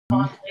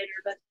on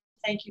later, but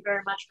thank you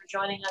very much for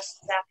joining us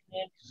this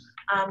afternoon.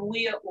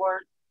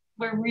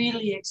 We're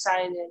really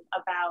excited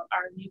about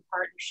our new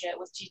partnership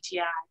with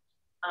TTI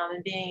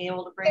and being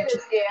able to bring.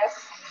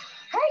 Yes.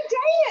 Hey,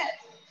 dang it!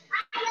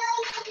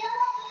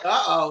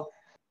 Uh-oh.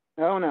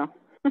 Oh no.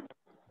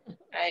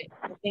 I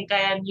think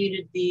I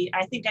muted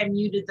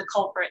the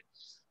culprit.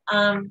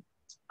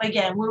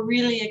 Again, we're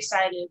really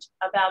excited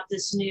about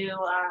this new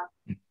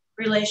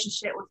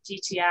relationship with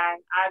TTI.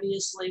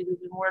 Obviously, we've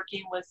been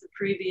working with the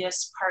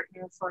previous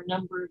partner for a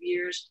number of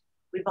years.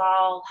 We've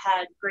all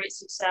had great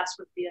success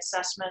with the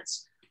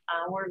assessments.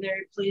 We're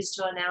very pleased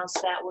to announce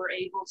that we're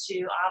able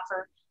to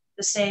offer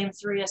the same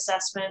 3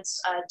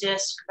 assessments,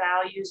 DISC,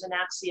 values, and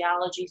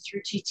axiology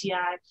through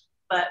TTI,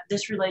 but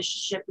this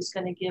relationship is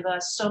going to give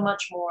us so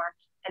much more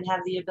and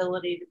have the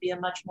ability to be a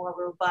much more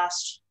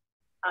robust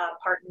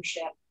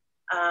partnership.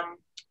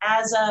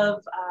 As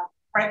of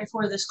right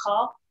before this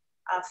call,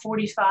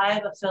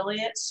 45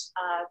 affiliates,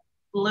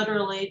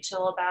 literally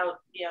till about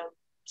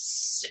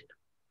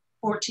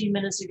 14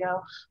 minutes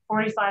ago,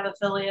 45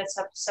 affiliates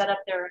have set up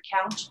their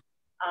account,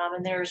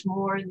 and there's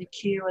more in the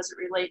queue as it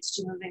relates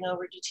to moving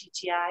over to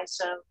TTI.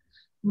 So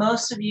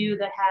most of you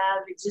that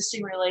have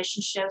existing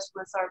relationships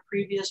with our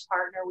previous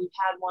partner, we've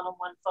had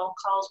one-on-one phone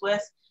calls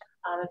with.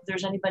 If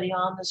there's anybody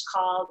on this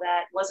call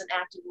that wasn't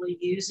actively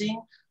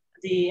using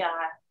the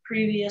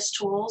previous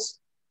tools,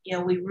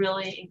 we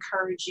really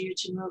encourage you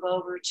to move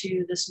over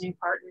to this new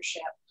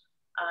partnership.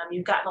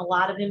 You've gotten a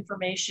lot of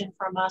information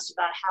from us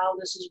about how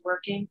this is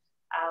working.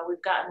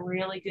 We've gotten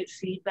really good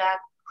feedback,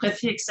 with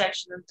the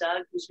exception of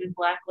Doug, who's been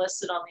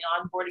blacklisted on the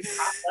onboarding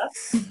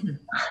process.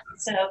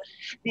 So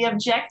the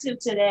objective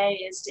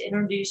today is to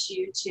introduce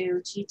you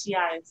to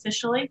TTI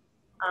officially.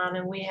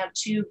 And we have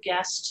 2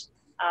 guest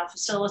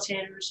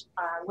facilitators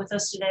with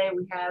us today.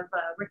 We have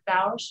Rick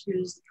Bowers,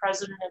 who's the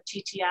president of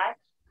TTI.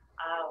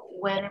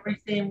 When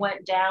everything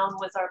went down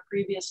with our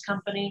previous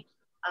company,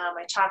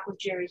 I talked with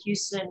Jerry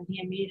Houston. He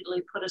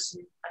immediately put us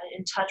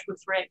in touch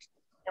with Rick,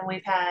 and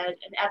we've had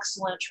an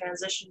excellent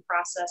transition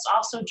process.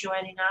 Also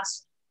joining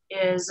us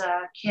is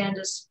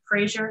Candace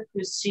Frazier,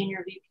 who's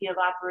Senior VP of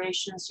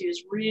Operations,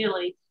 who's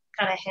really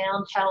kind of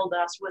handheld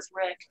us with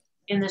Rick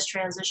in this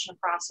transition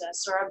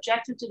process. So our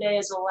objective today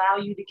is allow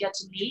you to get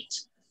to meet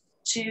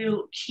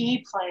 2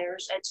 key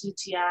players at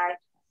TTI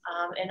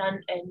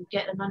and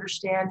get an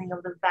understanding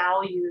of the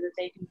value that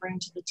they can bring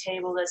to the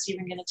table that's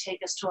even going to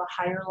take us to a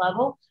higher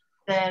level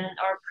than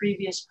our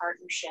previous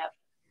partnership.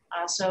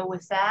 So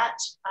with that,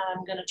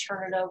 I'm going to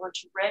turn it over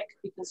to Rick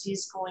because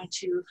he's going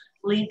to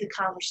lead the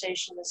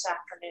conversation this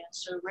afternoon.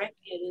 So Rick,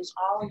 it is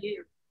all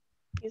you.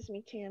 Excuse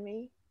me,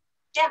 Tammy.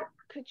 Yeah.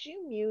 Could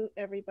you mute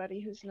everybody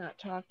who's not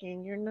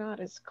talking? You're not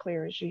as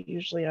clear as you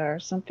usually are.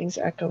 Something's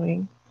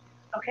echoing.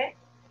 Okay.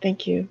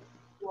 Thank you.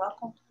 You're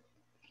welcome.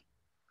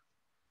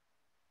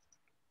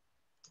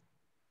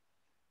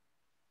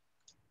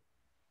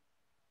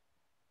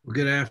 Well,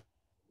 good afternoon.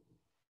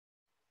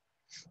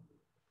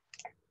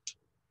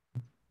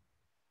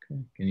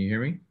 Okay. Can you hear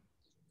me?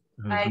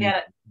 I got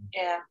it.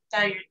 Yeah.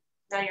 Now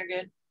you're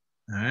good.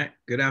 All right.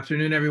 Good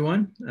afternoon,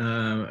 everyone.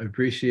 I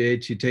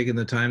appreciate you taking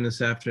the time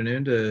this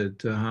afternoon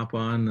to hop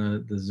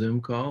on the Zoom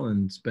call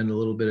and spend a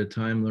little bit of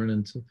time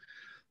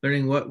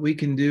learning what we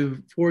can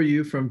do for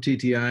you from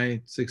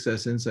TTI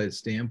Success Insight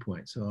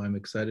standpoint. So I'm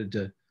excited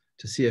to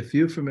see a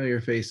few familiar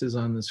faces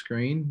on the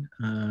screen,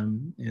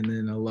 and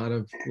then a lot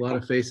of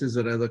faces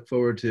that I look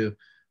forward to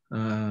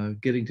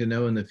getting to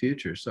know in the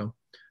future. So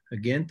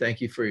again,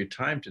 thank you for your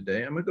time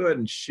today. I'm gonna go ahead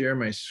and share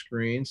my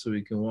screen so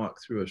we can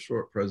walk through a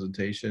short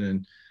presentation,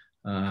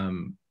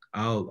 and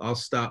I'll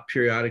stop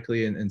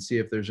periodically and see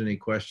if there's any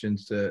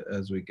questions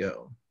as we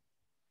go.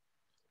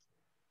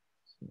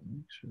 So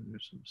make sure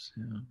there's some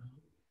sound.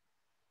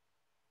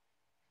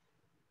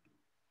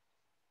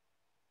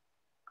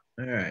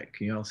 All right,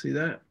 can you all see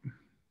that?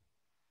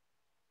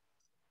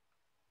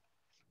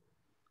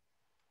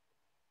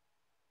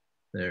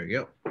 There we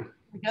go. There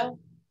we go.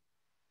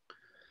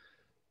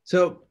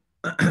 So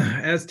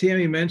as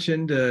Tammy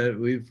mentioned,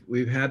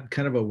 we've had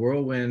kind of a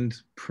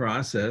whirlwind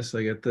process.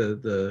 I got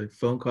the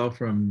phone call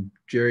from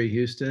Jerry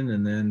Houston,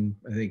 and then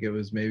I think it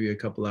was maybe a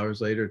couple hours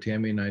later,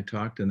 Tammy and I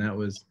talked, and that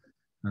was,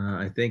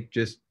 I think,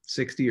 just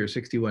 60 or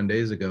 61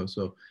 days ago.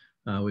 So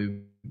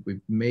we've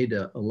made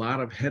a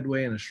lot of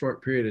headway in a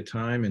short period of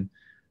time, and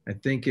I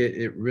think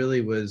it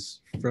really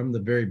was from the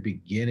very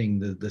beginning,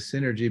 the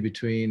synergy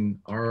between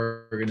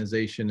our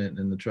organization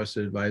and the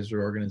Trusted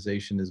Advisor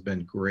organization has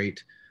been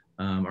great.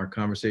 Our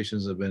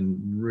conversations have been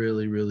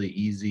really, really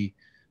easy.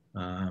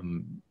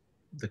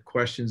 The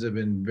questions have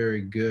been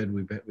very good.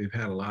 We've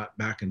had a lot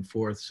back and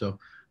forth. So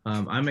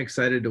I'm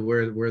excited to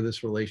where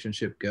this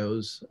relationship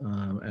goes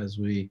as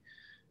we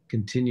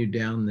continue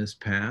down this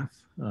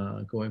path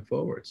going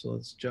forward. So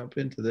let's jump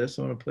into this.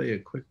 I want to play a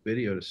quick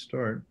video to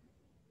start.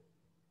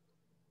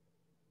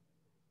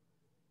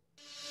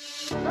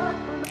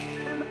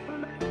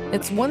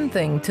 It's one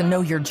thing to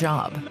know your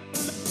job.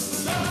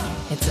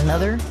 It's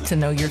another to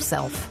know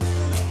yourself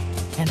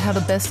and how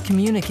to best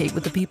communicate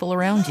with the people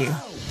around you.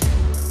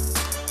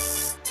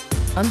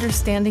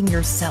 understanding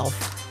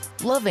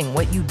yourself, loving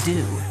what you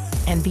do,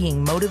 and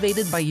being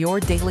motivated by your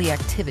daily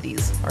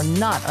activities are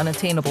not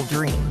unattainable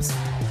dreams,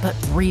 but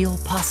real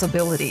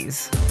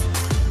possibilities.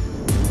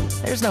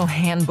 There's no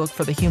handbook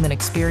for the human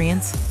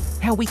experience.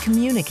 How we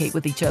communicate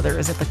with each other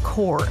is at the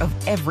core of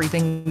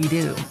everything we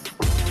do.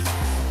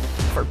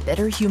 For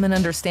better human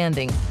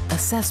understanding,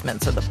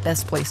 assessments are the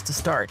best place to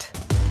start.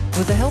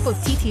 With the help of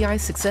TTI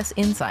Success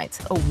Insights,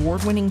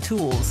 award-winning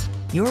tools,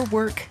 your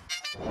work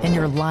and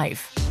your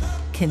life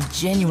can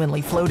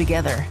genuinely flow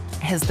together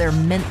as they're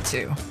meant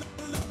to.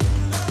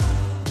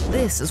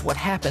 This is what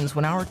happens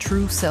when our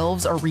true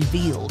selves are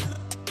revealed,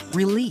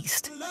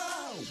 released,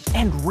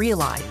 and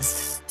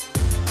realized.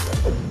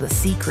 The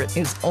secret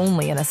is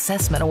only an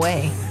assessment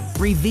away.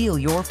 Reveal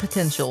your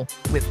potential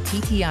with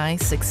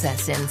TTI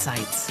Success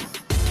Insights.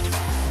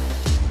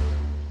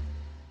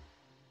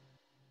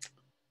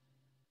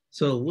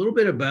 So a little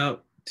bit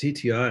about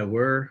TTI.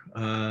 We're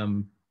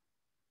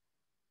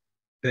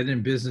been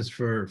in business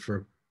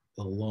for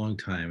a long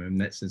time. I've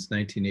met since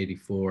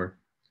 1984.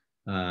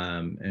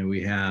 And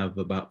we have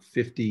about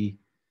 50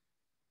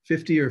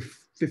 or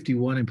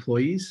 51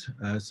 employees.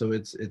 So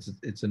it's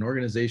an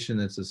organization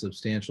that's a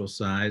substantial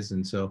size.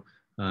 And so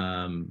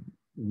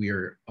we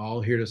are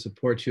all here to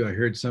support you. I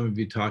heard some of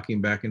you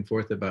talking back and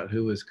forth about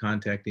who was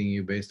contacting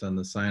you based on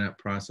the sign up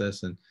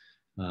process. And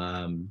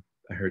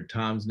I heard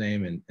Tom's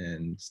name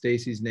and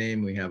Stacy's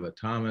name. We have a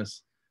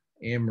Thomas,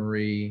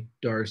 Anne-Marie,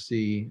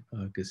 Darcy,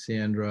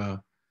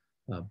 Cassandra,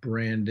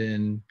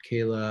 Brandon,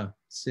 Kayla,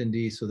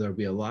 Cindy. So there'll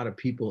be a lot of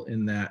people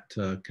in that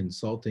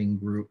consulting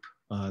group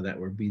that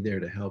will be there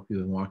to help you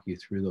and walk you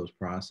through those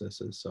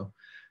processes. So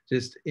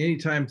just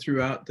anytime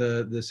throughout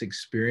this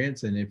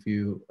experience, and if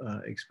you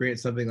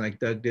experience something like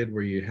Doug did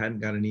where you hadn't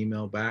got an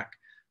email back,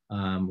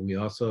 we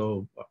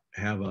also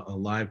have a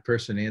live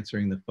person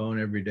answering the phone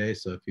every day.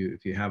 So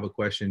if you have a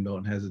question,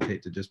 don't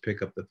hesitate to just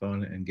pick up the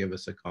phone and give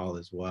us a call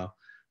as well.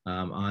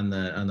 On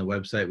the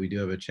website, we do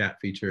have a chat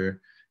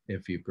feature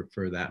if you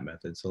prefer that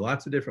method. So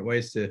lots of different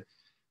ways to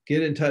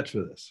get in touch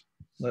with us.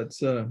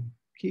 Let's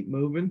keep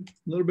moving.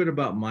 A little bit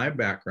about my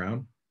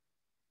background.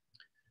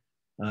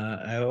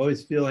 I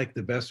always feel like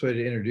the best way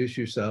to introduce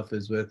yourself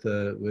is with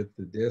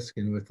the DISC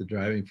and with the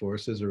driving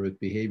forces, or with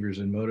behaviors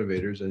and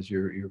motivators, as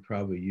you're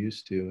probably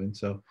used to. And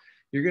so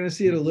you're going to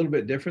see it a little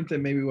bit different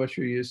than maybe what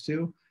you're used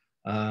to.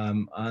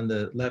 On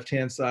the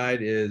left-hand side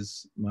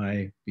is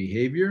my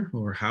behavior,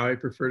 or how I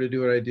prefer to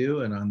do what I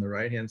do. And on the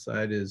right-hand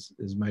side is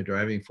my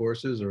driving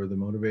forces, or the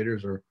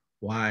motivators, or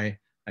why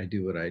I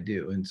do what I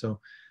do. And so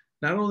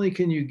not only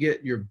can you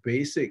get your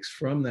basics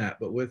from that,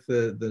 but with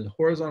the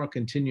horizontal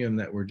continuum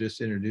that we're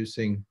just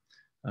introducing,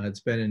 it's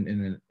been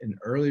in an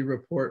early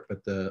report,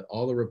 but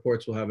all the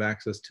reports will have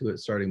access to it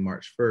starting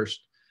March 1st.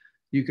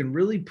 You can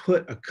really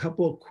put a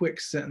couple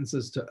quick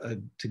sentences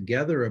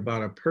together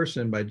about a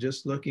person by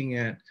just looking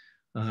at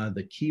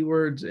the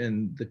keywords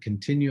and the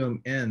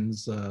continuum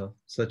ends,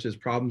 such as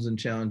problems and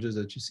challenges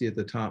that you see at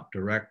the top,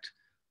 direct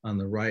on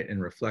the right,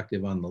 and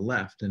reflective on the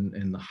left.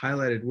 And the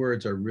highlighted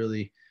words are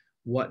really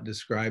what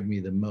describe me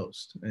the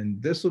most.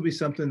 And this will be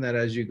something that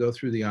as you go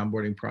through the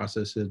onboarding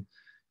process,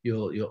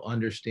 you'll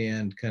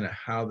understand kind of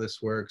how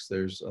this works.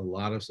 There's a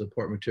lot of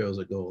support materials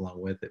that go along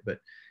with it. But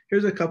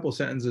here's a couple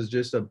sentences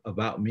just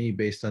about me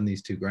based on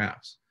these two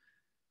graphs.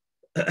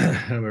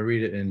 I'm going to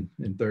read it in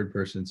third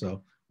person.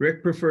 So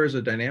Rick prefers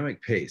a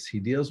dynamic pace.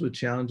 He deals with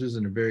challenges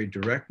in a very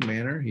direct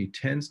manner. He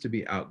tends to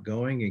be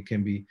outgoing and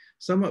can be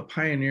somewhat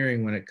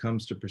pioneering when it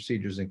comes to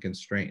procedures and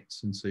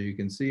constraints. And so you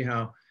can see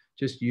how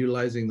just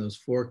utilizing those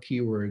 4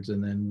 keywords,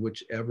 and then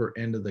whichever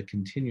end of the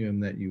continuum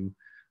that you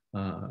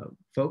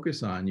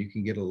focus on, you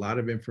can get a lot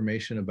of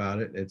information about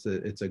it.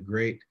 It's a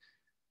great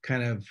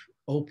kind of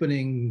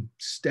opening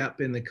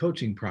step in the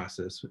coaching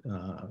process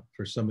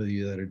for some of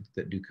you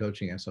that do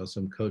coaching. I saw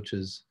some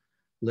coaches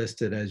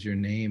listed as your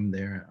name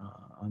there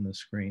on the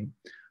screen.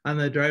 On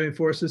the driving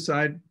forces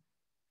side,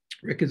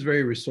 Rick is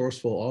very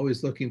resourceful,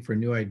 always looking for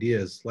new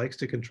ideas, likes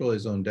to control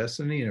his own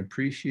destiny, and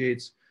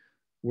appreciates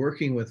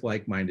working with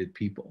like-minded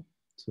people.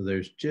 So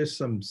there's just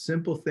some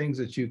simple things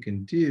that you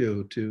can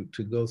do to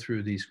go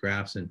through these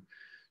graphs and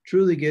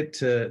truly get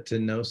to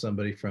know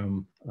somebody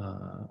from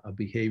a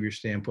behavior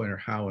standpoint, or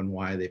how and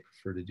why they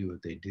prefer to do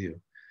what they do.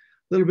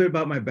 A little bit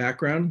about my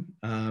background.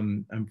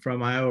 I'm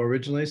from Iowa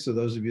originally. So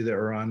those of you that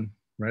were on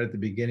right at the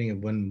beginning of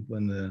when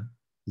the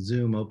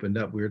Zoom opened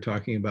up, we were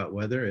talking about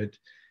weather. It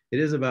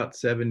is about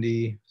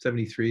 70,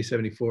 73,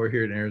 74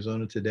 here in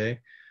Arizona today.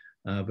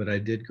 But I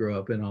did grow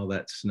up in all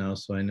that snow,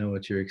 so I know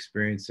what you're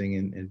experiencing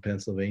in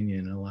Pennsylvania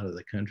and a lot of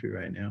the country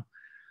right now.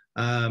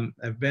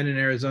 I've been in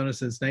Arizona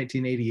since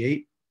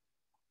 1988.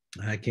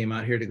 I came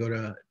out here to go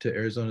to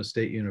Arizona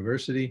State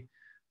University.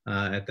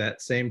 At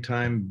that same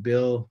time,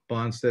 Bill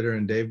Bonstetter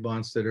and Dave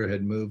Bonstetter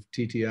had moved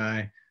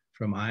TTI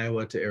from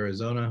Iowa to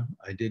Arizona.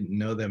 I didn't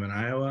know them in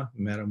Iowa,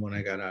 met them when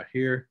I got out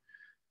here.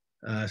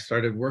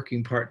 Started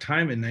working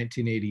part-time in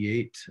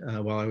 1988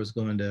 while I was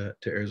going to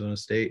Arizona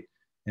State,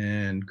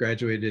 and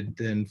graduated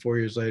then 4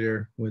 years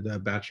later with a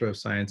Bachelor of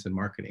Science in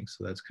Marketing.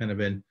 So that's kind of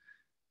been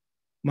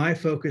my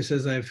focus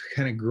as I've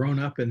kind of grown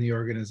up in the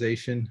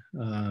organization,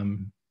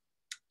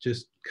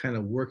 just kind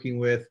of working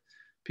with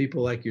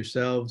people like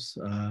yourselves,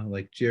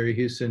 like Jerry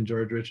Houston,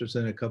 George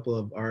Richardson, a couple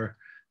of our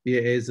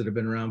VAs that have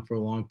been around for a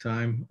long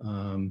time.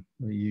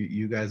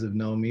 You guys have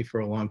known me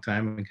for a long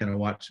time and kind of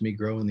watched me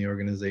grow in the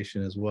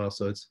organization as well.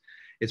 So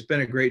it's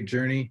been a great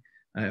journey.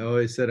 I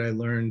always said I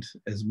learned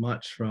as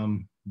much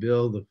from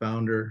Bill, the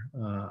founder,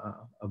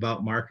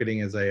 about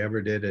marketing as I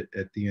ever did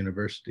at the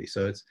university.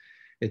 So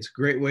it's a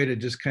great way to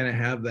just kind of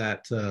have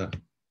that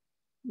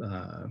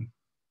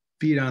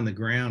feet on the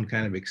ground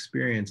kind of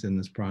experience in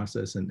this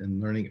process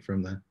and learning it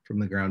from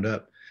the ground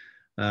up.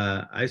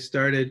 I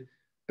started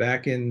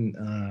back in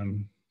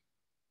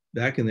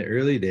the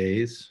early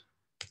days.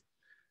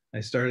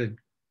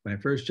 My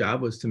first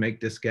job was to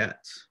make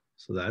diskettes.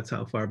 So that's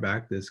how far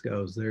back this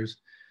goes.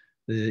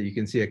 You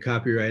can see a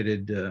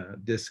copyrighted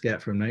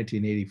diskette from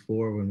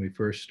 1984 when we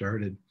first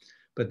started.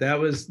 But that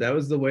was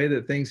the way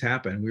that things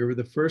happened. We were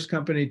the first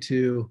company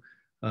to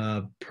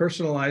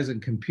personalize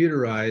and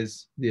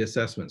computerize the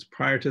assessments.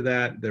 Prior to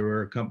that, there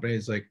were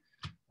companies like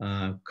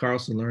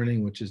Carlson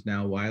Learning, which is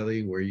now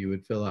Wiley, where you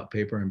would fill out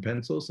paper and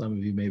pencil. Some of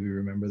you maybe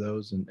remember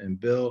those. And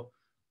Bill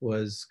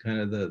was kind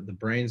of the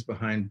brains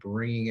behind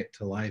bringing it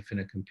to life in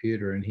a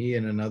computer. And he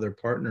and another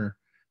partner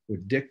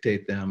would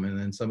dictate them, and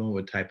then someone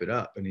would type it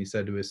up. And he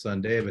said to his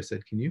son, Dave, I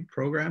said, can you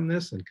program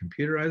this and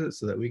computerize it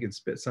so that we could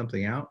spit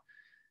something out?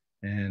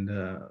 And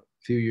a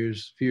few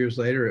years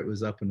later, it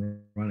was up and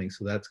running.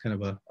 So that's kind of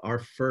one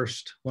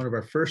of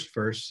our first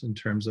firsts in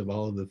terms of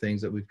all of the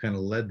things that we've kind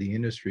of led the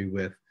industry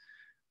with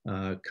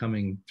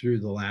coming through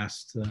the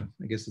last,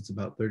 I guess it's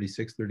about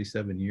 36,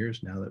 37 years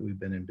now that we've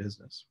been in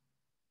business.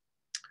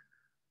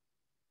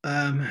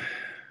 A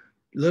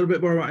little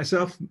bit more about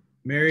myself.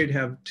 Married,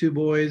 have 2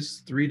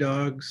 boys, 3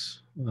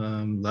 dogs.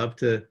 Love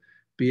to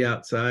be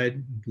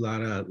outside.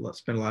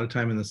 Spend a lot of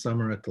time in the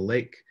summer at the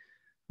lake.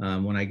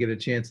 When I get a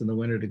chance in the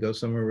winter to go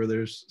somewhere where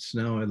there's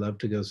snow, I love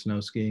to go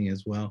snow skiing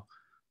as well.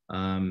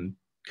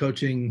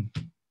 Coaching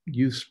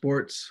youth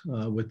sports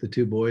with the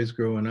 2 boys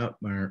growing up.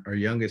 Our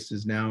youngest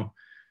is now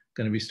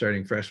going to be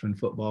starting freshman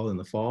football in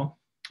the fall,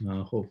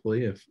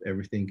 hopefully, if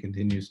everything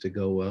continues to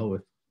go well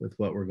with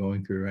what we're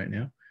going through right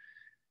now.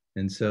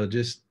 And so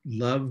just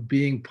love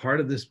being part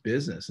of this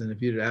business. And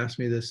if you'd asked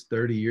me this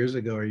 30 years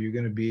ago, are you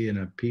going to be in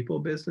a people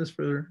business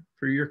for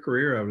your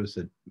career? I would have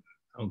said,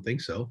 I don't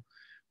think so.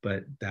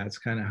 But that's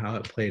kind of how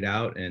it played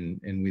out. And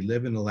we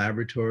live in the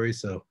laboratory.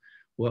 So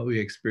what we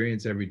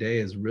experience every day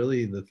is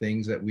really the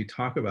things that we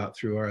talk about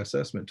through our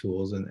assessment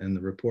tools and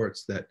the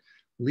reports that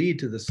lead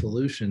to the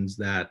solutions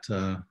that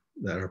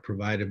are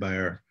provided by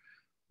our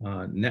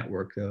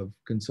network of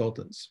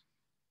consultants.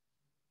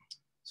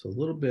 So a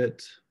little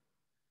bit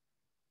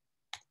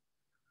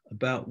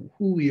about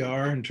who we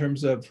are in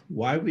terms of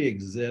why we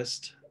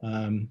exist.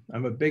 I'm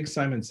a big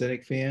Simon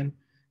Sinek fan,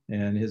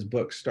 and his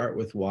book Start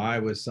With Why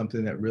was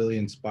something that really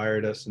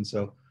inspired us. And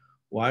so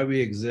why we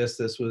exist,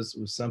 this was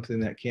something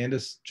that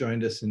Candace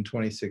joined us in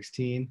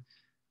 2016.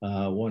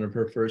 One of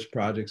her first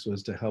projects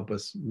was to help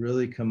us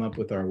really come up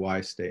with our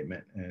why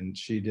statement. And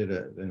she did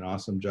an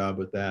awesome job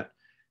with that.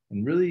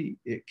 And really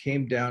it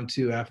came down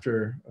to,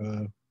 after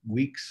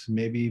weeks,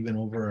 maybe even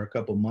over a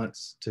couple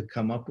months, to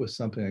come up with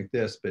something like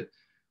this. But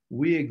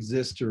we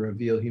exist to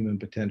reveal human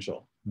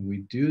potential. And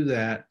we do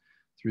that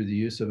through the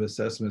use of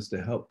assessments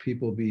to help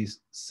people be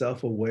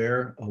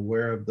self-aware,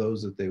 aware of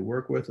those that they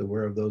work with,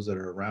 aware of those that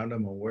are around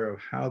them, aware of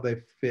how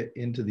they fit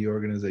into the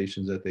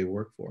organizations that they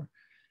work for.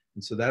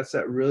 And so that's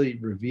that really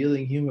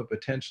revealing human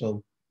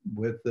potential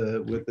with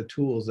the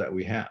tools that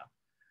we have.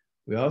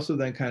 We also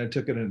then kind of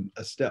took it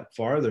a step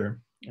farther,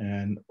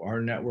 and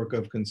our network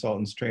of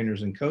consultants,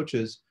 trainers, and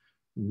coaches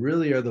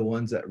really are the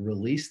ones that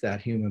release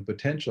that human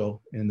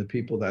potential in the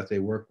people that they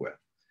work with,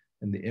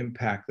 and the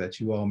impact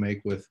that you all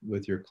make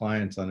with your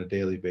clients on a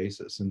daily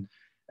basis. And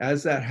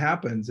as that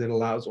happens, it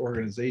allows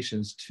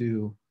organizations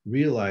to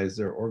realize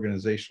their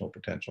organizational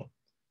potential.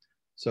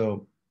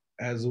 So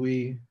as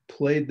we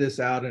played this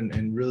out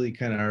and really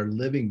kind of are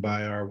living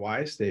by our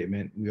why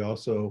statement, we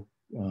also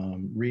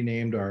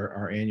renamed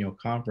our annual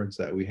conference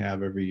that we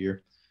have every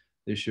year.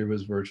 This year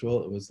was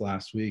virtual. It was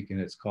last week,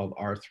 and it's called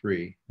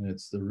R3, and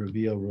it's the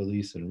Reveal,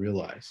 Release, and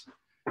Realize.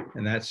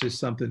 And that's just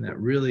something that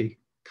really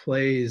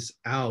plays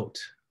out,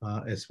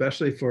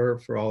 especially for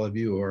all of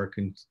you who are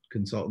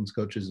consultants,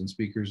 coaches, and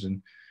speakers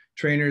and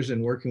trainers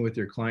and working with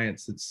your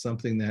clients. It's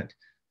something that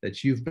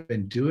you've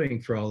been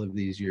doing for all of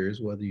these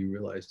years, whether you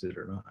realized it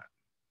or not.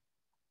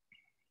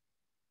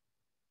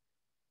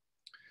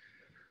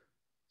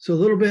 So a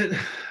little bit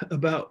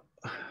about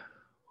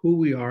who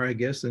we are, I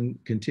guess, and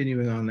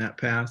continuing on that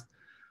path.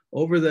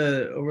 Over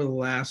the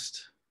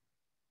last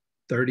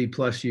 30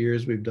 plus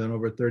years, we've done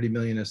over 30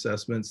 million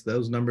assessments.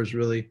 Those numbers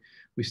really,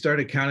 we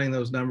started counting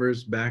those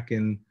numbers back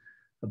in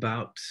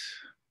about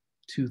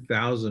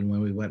 2000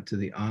 when we went to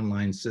the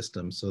online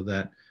system. So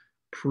that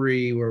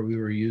where we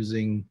were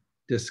using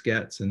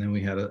diskettes and then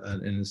we had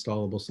an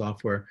installable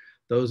software.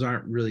 those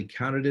aren't really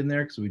counted in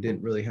there because we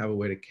didn't really have a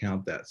way to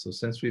count that. So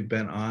since we've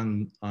been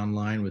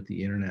online with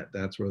the internet,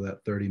 that's where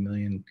that 30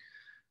 million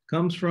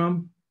comes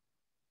from.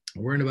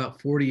 We're in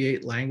about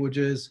 48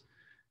 languages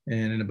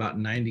and in about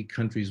 90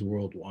 countries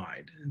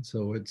worldwide. And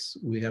so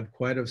we have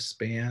quite a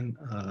span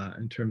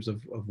in terms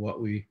of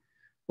what we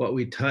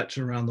touch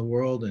around the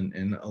world,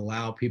 and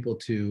allow people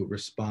to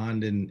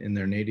respond in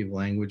their native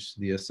language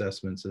to the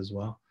assessments as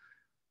well.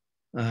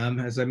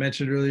 As I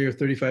mentioned earlier,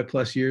 35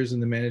 plus years in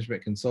the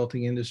management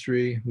consulting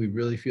industry. We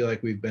really feel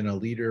like we've been a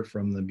leader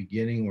from the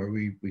beginning, where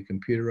we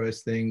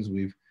computerize things.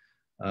 We've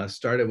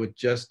started with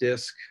just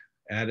DISC,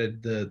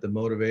 added the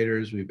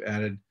motivators. We've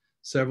added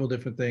several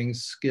different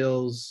things,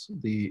 skills,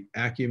 the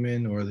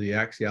acumen or the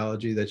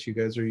axiology that you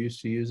guys are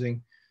used to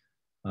using.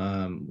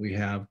 We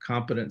have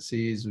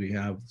competencies. We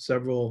have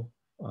several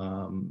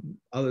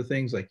other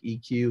things like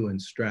EQ and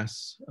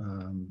stress.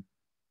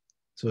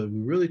 So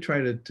we really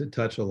try to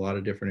touch a lot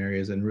of different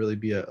areas and really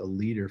be a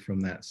leader from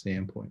that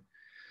standpoint.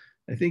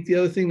 I think the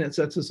other thing that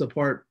sets us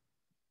apart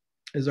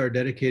is our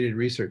dedicated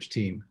research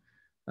team.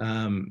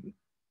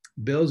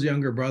 Bill's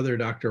younger brother,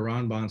 Dr.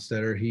 Ron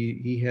Bonstetter,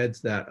 he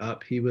heads that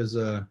up. He was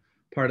a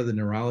part of the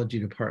neurology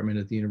department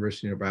at the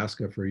University of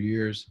Nebraska for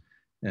years,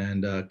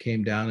 and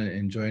came down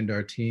and joined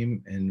our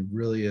team, and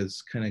really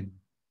has kind of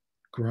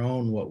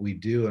grown what we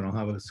do. And I'll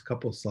have a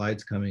couple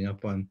slides coming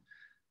up on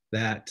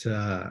that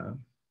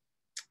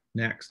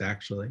next,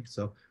 actually.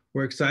 So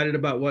we're excited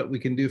about what we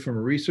can do from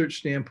a research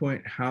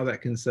standpoint, how that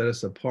can set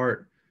us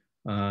apart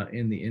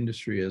in the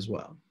industry as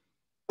well.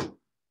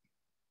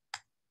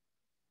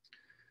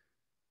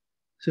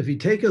 So if you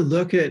take a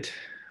look at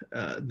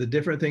the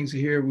different things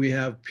here, we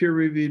have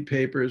peer-reviewed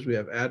papers, we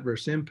have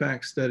adverse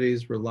impact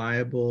studies,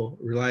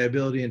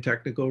 reliability and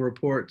technical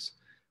reports,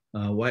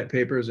 white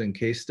papers and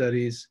case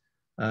studies,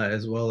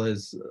 as well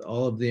as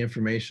all of the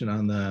information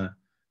on the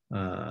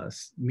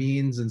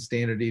means and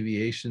standard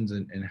deviations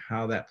and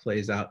how that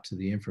plays out to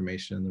the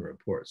information in the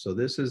report. So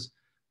this is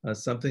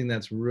something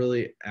that's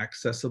really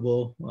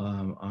accessible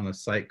on a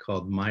site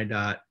called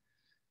my.ttisi.com,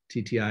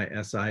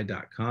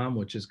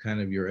 which is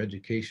kind of your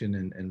education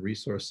and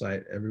resource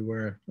site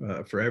everywhere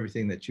for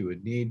everything that you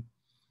would need.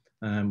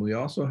 We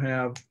also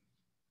have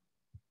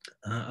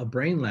a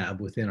brain lab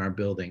within our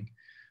building.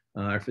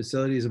 Our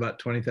facility is about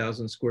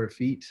 20,000 square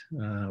feet.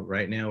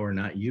 Right now, we're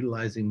not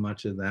utilizing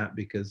much of that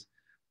because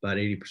about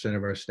 80%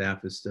 of our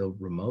staff is still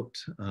remote.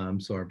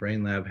 So our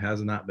brain lab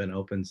has not been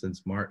open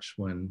since March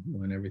when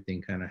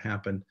everything kind of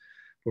happened.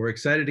 But we're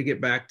excited to get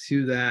back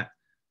to that.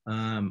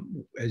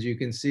 As you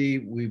can see,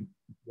 we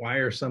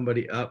wire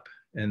somebody up,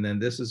 and then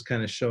this is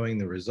kind of showing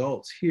the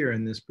results here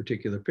in this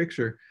particular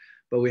picture.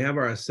 But we have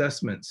our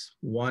assessments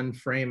one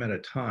frame at a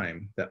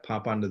time that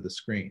pop onto the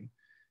screen.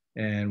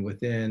 And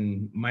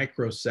within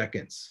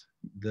microseconds,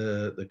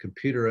 the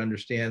computer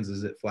understands,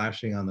 is it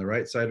flashing on the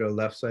right side or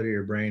left side of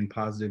your brain,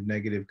 positive,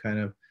 negative kind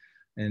of,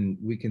 and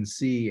we can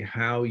see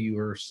how you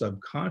are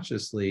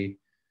subconsciously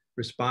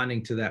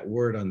responding to that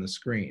word on the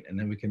screen. And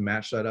then we can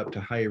match that up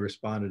to how you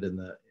responded in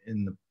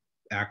the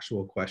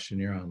actual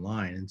questionnaire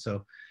online. And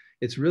so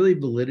it's really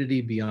validity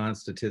beyond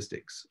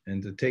statistics.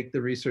 And to take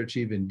the research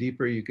even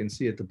deeper, you can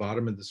see at the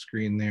bottom of the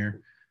screen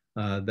there,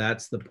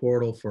 that's the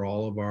portal for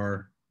all of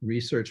our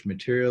research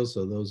materials.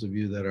 So those of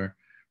you that are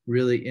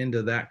really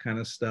into that kind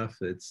of stuff,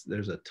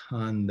 there's a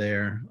ton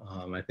there.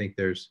 I think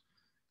there's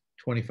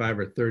 25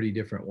 or 30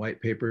 different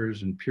white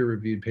papers and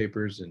peer-reviewed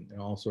papers and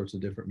all sorts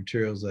of different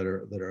materials that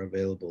are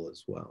available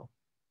as well.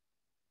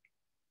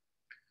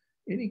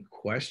 Any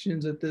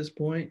questions at this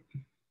point?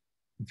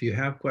 If you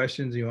have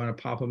questions, you want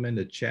to pop them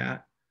into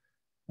chat,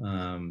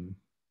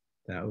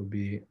 that would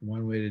be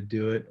one way to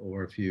do it.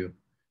 Or if you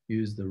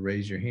use the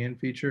raise your hand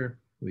feature,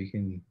 we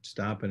can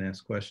stop and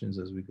ask questions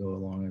as we go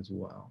along as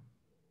well.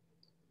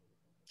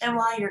 And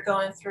while you're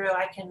going through,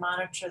 I can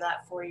monitor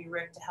that for you,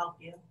 Rick, to help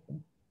you.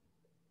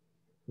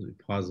 As we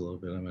pause a little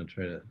bit, I'm going to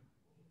try to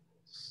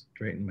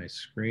straighten my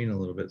screen a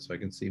little bit so I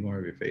can see more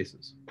of your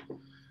faces.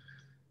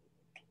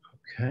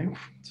 Okay,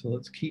 so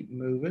let's keep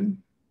moving.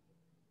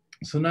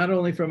 So not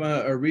only from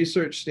a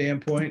research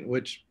standpoint,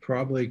 which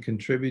probably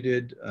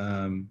contributed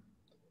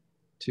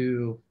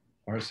to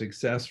our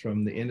success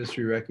from the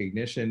industry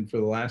recognition, for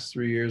the last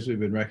 3 years, we've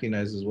been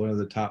recognized as one of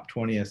the top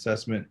 20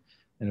 assessment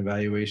and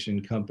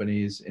evaluation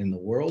companies in the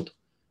world.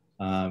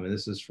 And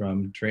this is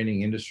from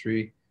Training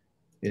Industry.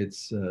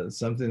 It's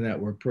something that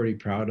we're pretty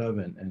proud of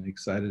and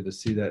excited to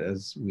see that,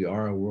 as we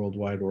are a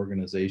worldwide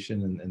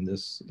organization, and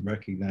this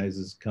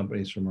recognizes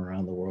companies from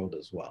around the world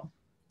as well.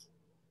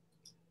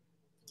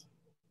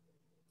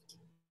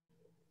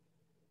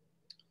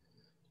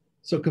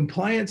 So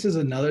compliance is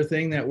another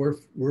thing that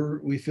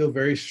we feel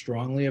very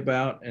strongly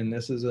about, and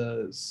this is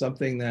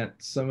something that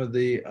some of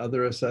the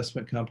other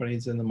assessment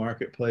companies in the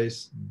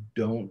marketplace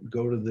don't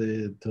go to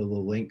the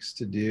links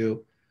to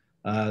do.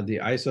 The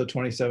ISO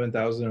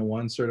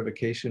 27001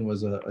 certification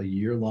was a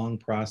year-long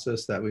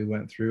process that we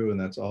went through, and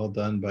that's all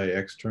done by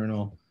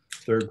external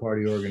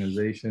third-party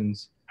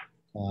organizations.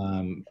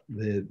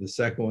 The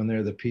second one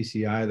there, the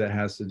PCI, that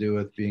has to do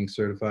with being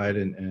certified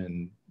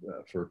and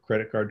for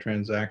credit card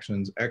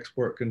transactions,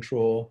 export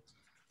control.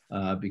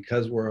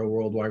 Because we're a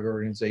worldwide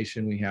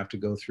organization, we have to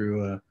go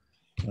through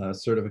a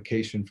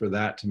certification for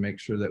that to make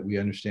sure that we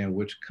understand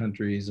which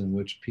countries and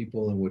which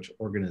people and which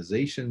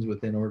organizations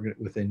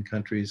within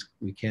countries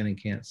we can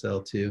and can't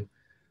sell to.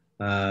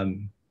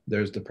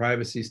 There's the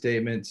privacy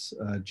statements,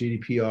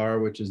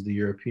 GDPR, which is the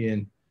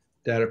European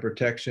data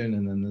protection,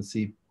 and then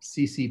the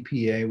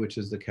CCPA, which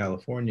is the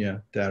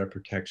California data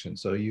protection.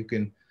 So you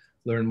can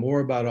learn more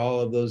about all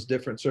of those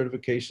different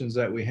certifications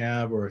that we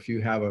have, or if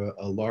you have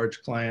a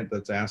large client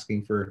that's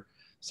asking for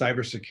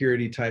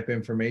cybersecurity type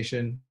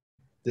information,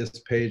 this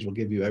page will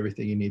give you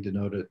everything you need to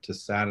know to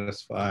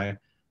satisfy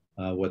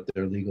what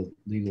their legal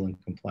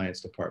and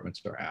compliance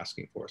departments are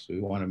asking for. So we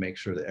want to make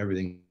sure that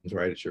everything is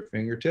right at your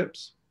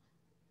fingertips.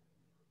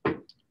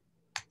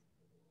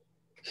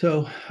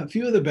 So a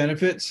few of the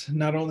benefits,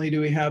 not only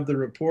do we have the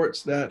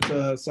reports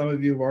that some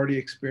of you have already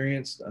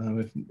experienced,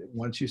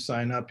 once you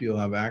sign up, you'll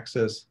have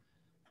access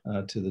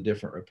to the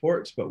different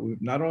reports, but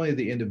not only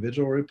the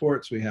individual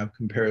reports, we have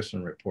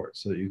comparison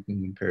reports. So you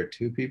can compare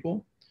two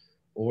people,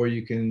 or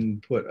you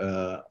can put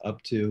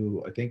up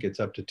to, I think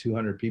it's up to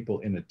 200 people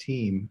in a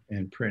team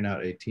and print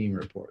out a team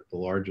report. The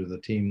larger the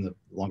team, the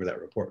longer that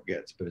report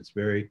gets, but it's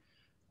very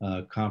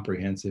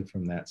comprehensive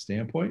from that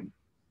standpoint.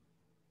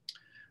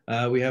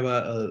 We have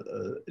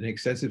an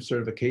extensive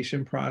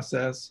certification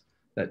process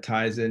that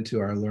ties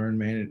into our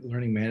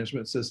learning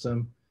management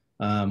system,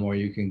 where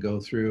you can go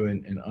through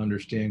and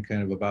understand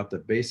kind of about the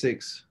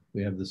basics.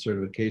 We have the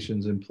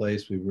certifications in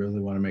place. We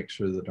really want to make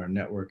sure that our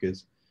network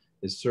is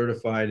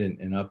certified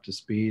and up to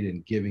speed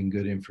and giving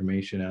good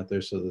information out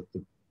there so that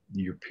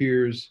your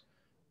peers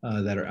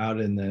that are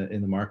out in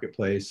the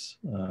marketplace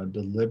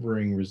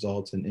delivering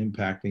results and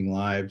impacting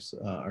lives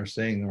are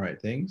saying the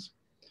right things.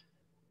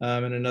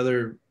 And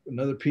another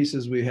piece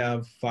is we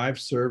have 5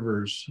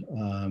 servers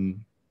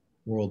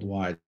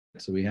worldwide.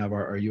 So we have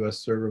our US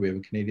server, we have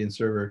a Canadian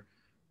server,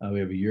 we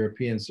have a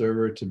European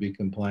server to be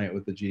compliant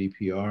with the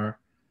GDPR.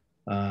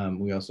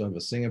 We also have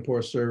a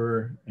Singapore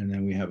server, and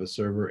then we have a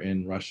server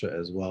in Russia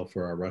as well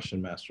for our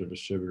Russian master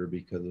distributor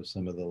because of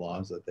some of the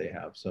laws that they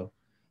have. So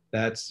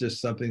that's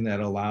just something that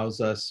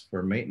allows us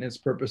for maintenance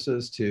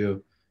purposes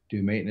to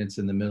do maintenance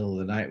in the middle of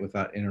the night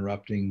without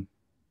interrupting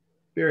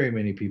very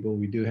many people.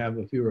 We do have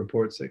a few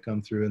reports that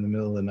come through in the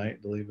middle of the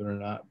night, believe it or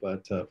not,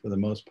 but for the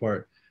most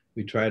part,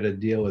 we try to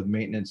deal with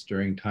maintenance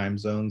during time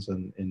zones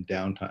and in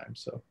downtime.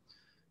 So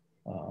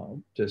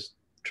just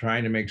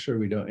trying to make sure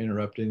we don't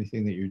interrupt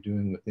anything that you're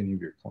doing with any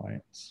of your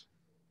clients.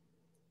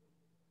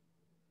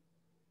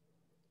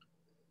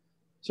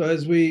 So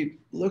as we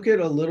look at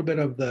a little bit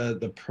of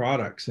the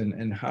products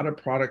and how do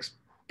products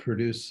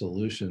produce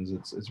solutions,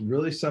 it's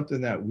really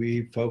something that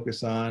we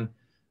focus on.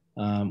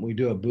 We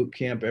do a boot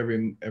camp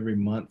every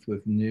month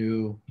with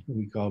new,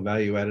 we call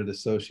value-added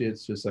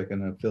associates, just like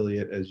an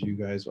affiliate as you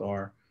guys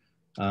are.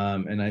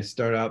 And I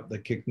start out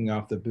kicking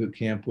off the boot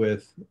camp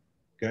with,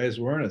 guys,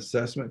 we're an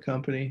assessment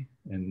company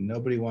and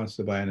nobody wants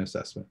to buy an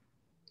assessment.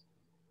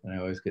 And I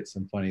always get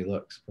some funny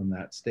looks from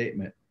that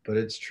statement, but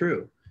it's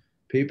true.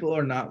 People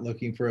are not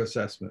looking for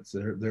assessments.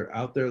 They're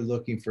out there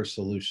looking for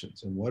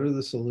solutions. And what are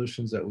the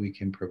solutions that we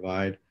can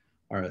provide?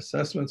 Our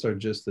assessments are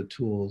just the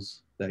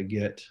tools that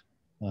get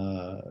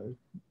to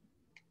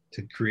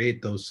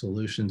create those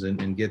solutions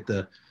and get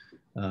the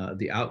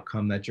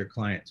outcome that your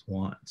clients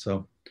want.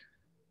 So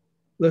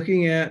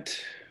looking at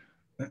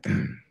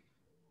the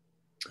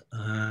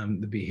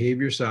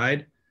behavior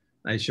side,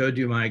 I showed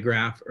you my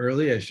graph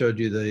early. I showed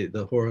you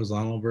the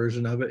horizontal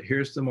version of it.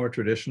 Here's the more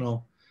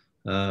traditional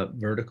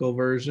vertical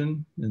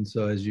version. And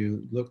so as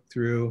you look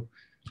through,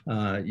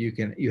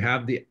 you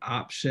have the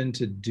option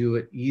to do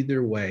it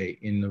either way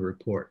in the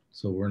report.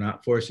 So we're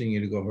not forcing you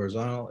to go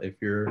horizontal.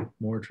 If you're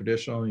more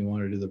traditional and you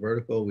want to do the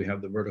vertical, we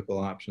have the vertical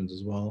options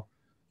as well.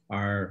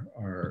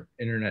 Our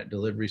internet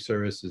delivery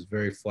service is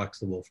very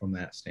flexible from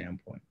that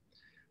standpoint.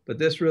 But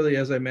this really,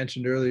 as I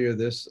mentioned earlier,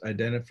 this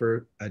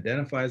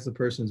identifies the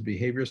person's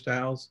behavior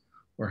styles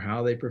or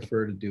how they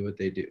prefer to do what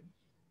they do.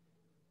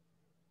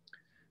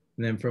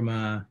 And then from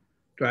a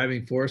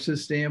driving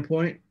forces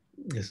standpoint,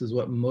 this is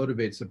what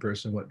motivates the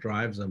person, what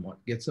drives them,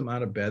 what gets them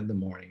out of bed in the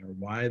morning, or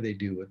why they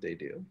do what they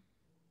do.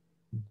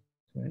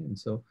 Okay, and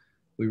so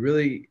we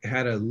really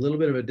had a little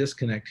bit of a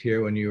disconnect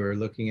here when you were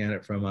looking at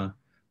it from a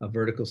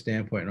vertical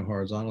standpoint and a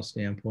horizontal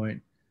standpoint.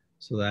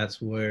 So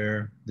that's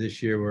where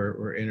this year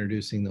we're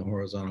introducing the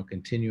horizontal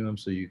continuum,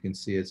 so you can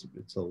see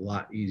it's a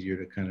lot easier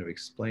to kind of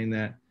explain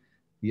that.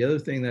 The other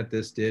thing that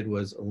this did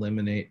was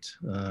eliminate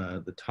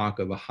the talk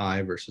of a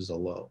high versus a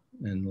low.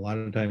 And a lot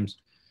of times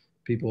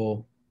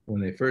people, when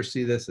they first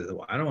see this, they say,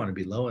 well, I don't want to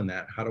be low in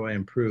that. How do I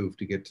improve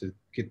to get to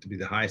be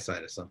the high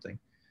side of something?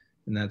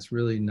 And that's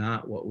really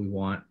not what we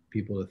want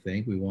people to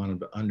think. We want them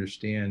to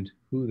understand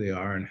who they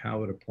are and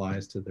how it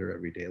applies to their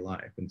everyday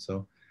life. And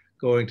so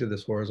going to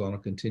this horizontal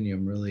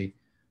continuum really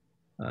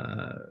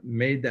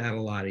made that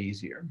a lot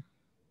easier.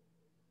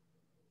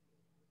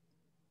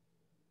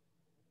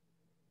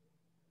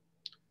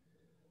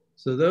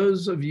 So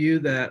those of you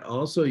that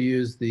also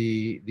use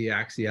the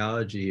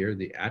axiology or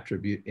the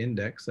attribute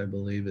index, I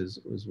believe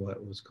was what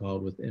it was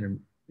called with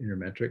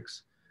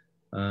intermetrics.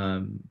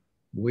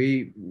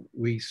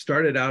 We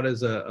started out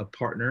as a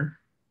partner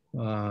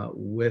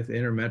with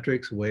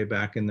Intermetrics way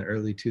back in the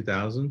early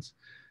 2000s.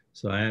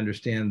 So I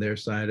understand their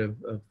side of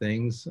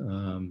things.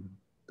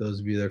 Those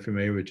of you that are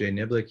familiar with Jay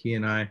Niblick, he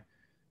and I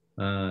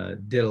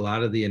did a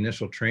lot of the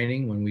initial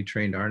training when we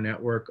trained our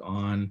network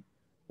on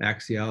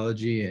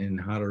axiology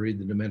and how to read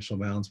the dimensional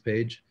balance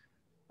page.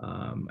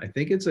 I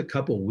think it's a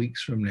couple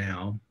weeks from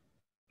now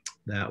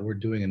that we're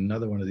doing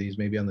another one of these,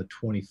 maybe on the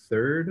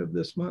 23rd of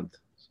this month.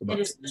 So it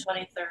is the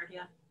 23rd,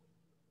 yeah.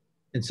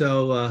 And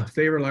so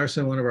Favor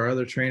Larson, one of our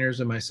other trainers,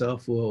 and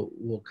myself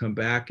will come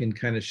back and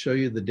kind of show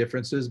you the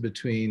differences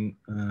between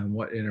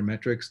what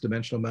Intermetrics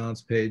dimensional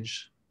balance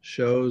page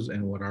shows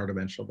and what our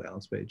dimensional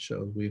balance page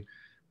shows. We've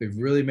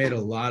really made a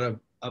lot of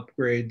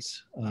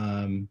upgrades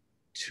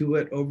to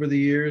it over the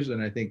years,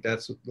 and I think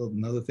that's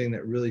another thing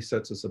that really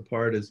sets us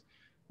apart is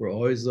we're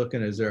always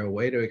looking, is there a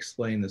way to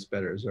explain this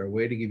better? Is there a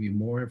way to give you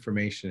more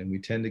information? And we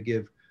tend to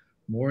give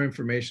more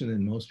information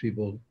than most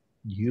people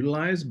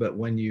utilize, but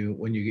when you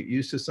get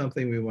used to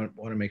something, we want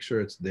to make sure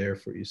it's there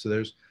for you. So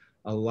there's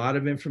a lot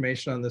of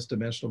information on this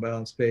dimensional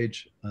balance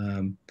page,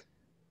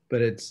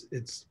 but it's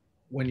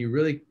when you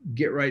really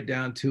get right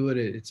down to it,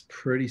 it's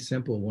pretty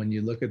simple. When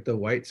you look at the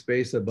white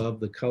space above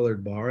the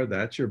colored bar,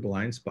 that's your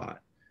blind spot,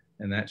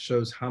 and that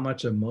shows how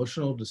much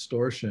emotional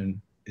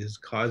distortion is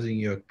causing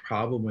you a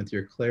problem with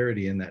your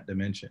clarity in that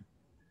dimension.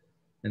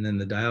 And then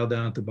the dial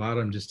down at the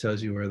bottom just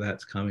tells you where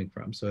that's coming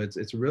from. So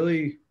it's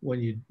really,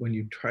 when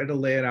you try to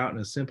lay it out in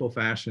a simple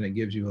fashion, it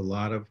gives you a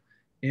lot of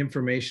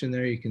information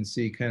there. You can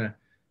see kind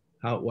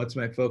of what's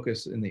my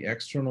focus in the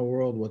external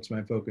world, what's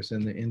my focus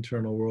in the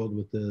internal world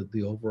with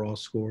the overall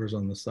scores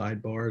on the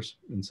sidebars.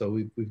 And so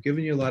we've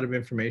given you a lot of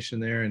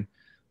information there, and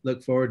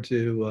look forward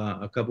to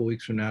a couple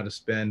weeks from now to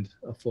spend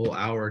a full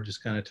hour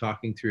just kind of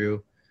talking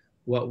through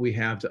what we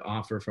have to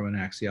offer from an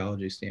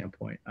axiology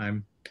standpoint.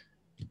 I'm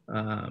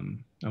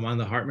on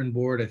the Hartman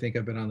board. I think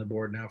I've been on the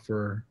board now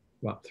for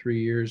about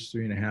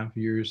 3.5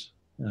 years.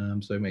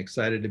 So I'm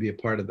excited to be a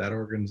part of that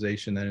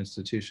organization, that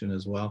institution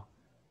as well.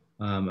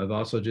 I've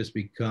also just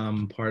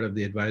become part of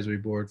the advisory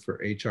board for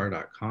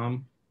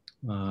HR.com,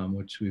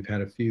 which we've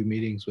had a few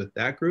meetings with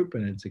that group,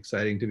 and it's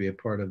exciting to be a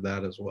part of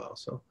that as well.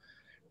 So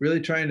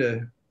really trying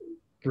to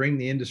bring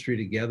the industry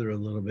together a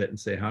little bit and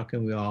say, how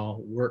can we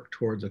all work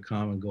towards a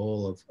common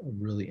goal of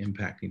really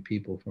impacting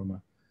people from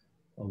a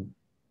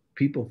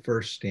people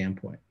first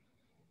standpoint.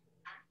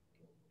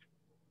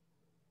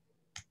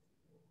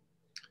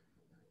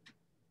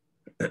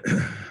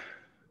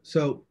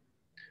 So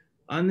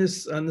on the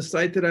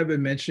site that I've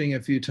been mentioning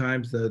a few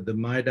times, the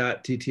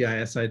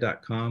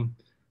my.ttisi.com,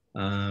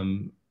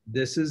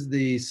 this is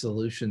the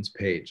solutions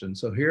page. And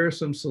so here are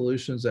some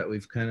solutions that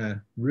we've kind of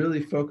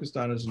really focused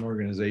on as an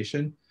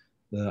organization: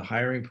 the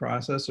hiring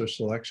process or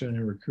selection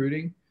and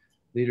recruiting,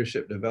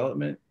 leadership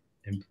development,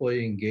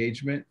 employee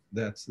engagement.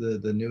 That's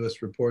the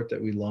newest report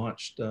that we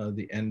launched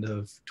the end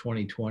of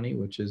 2020,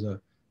 which is a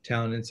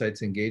Talent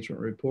Insights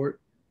engagement report.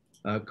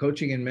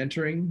 Coaching and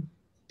mentoring,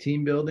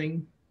 team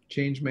building,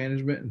 change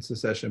management, and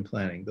succession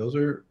planning. Those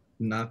are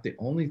not the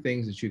only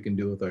things that you can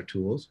do with our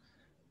tools.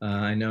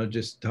 I know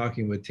just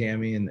talking with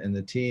Tammy and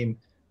the team,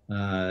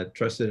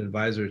 Trusted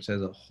Advisors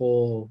has a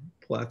whole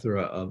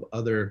plethora of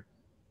other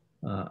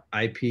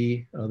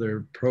IP,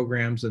 other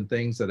programs and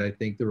things that I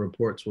think the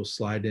reports will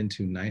slide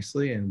into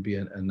nicely and be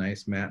a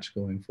nice match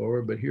going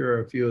forward. But here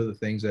are a few of the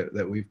things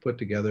that we've put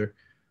together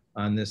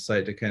on this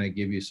site to kind of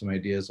give you some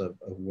ideas of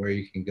where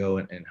you can go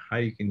and how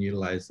you can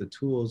utilize the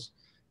tools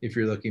if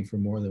you're looking for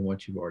more than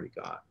what you've already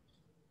got.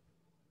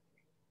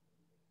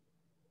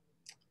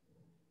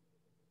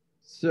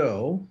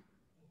 So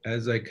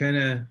as I kind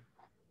of,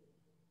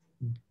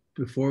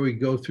 before we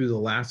go through the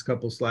last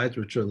couple slides,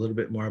 which are a little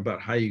bit more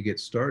about how you get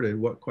started,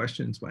 what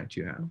questions might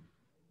you have?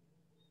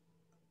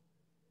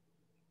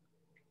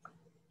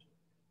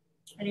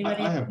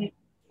 Anybody have any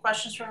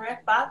questions for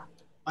Rick? Bob?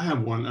 I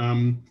have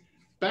one.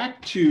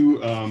 Back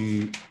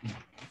to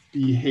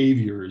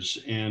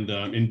behaviors and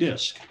in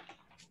DISC.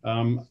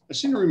 I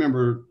seem to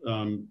remember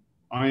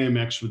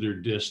IMX with their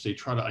DISC, they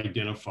try to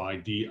identify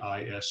D,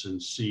 I, S, and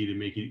C to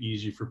make it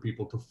easy for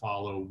people to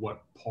follow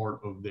what part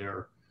of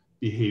their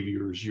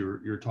behaviors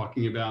you're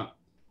talking about.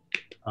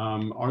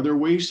 Are there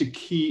ways to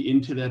key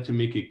into that to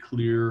make it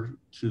clear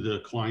to the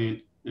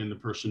client and the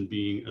person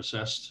being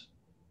assessed?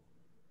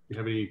 Do you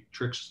have any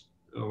tricks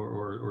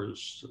or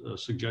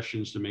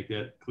suggestions to make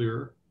that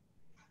clearer?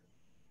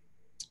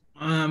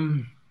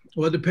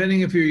 Well,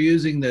 depending if you're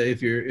using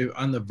if you're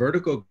on the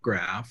vertical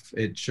graph,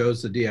 it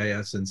shows the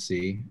DIS and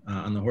C.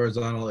 On the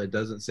horizontal, it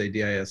doesn't say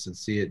DIS and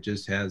C. It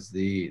just has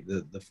the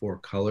four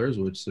colors,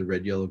 which is the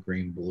red, yellow,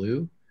 green,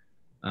 blue.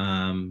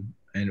 And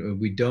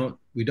we don't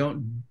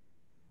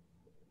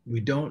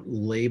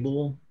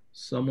label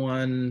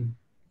someone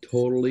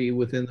totally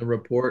within the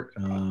report.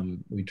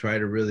 We try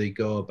to really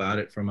go about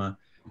it from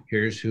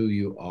here's who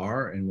you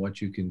are and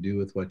what you can do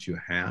with what you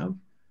have.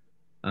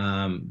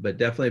 But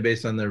definitely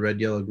based on the red,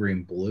 yellow,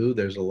 green, blue,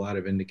 there's a lot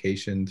of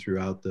indication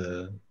throughout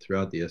the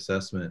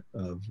assessment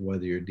of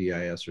whether you're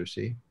DIS or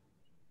C.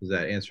 Does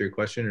that answer your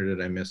question, or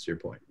did I miss your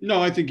point?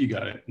 No, I think you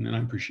got it, and I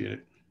appreciate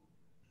it.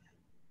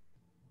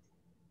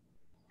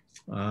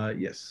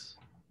 Yes.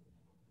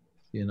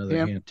 See another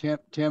hand.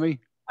 Tammy,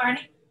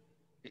 Arnie?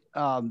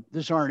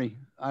 this is Arnie.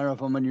 I don't know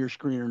if I'm on your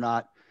screen or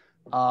not.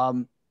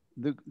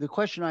 The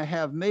question I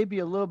have may be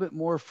a little bit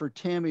more for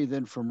Tammy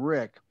than from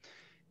Rick.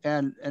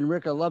 And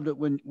Rick, I loved it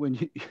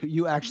when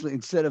you actually,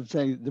 instead of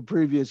saying the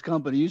previous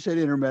company, you said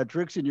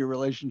Intermetrics and your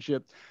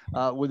relationship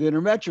with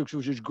Intermetrics,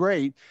 which is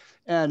great.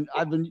 And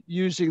I've been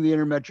using the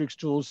Intermetrics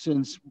tools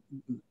since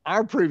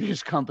our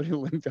previous company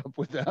linked up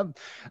with them.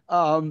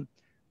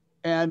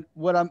 And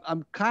what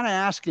I'm kind of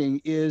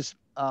asking is,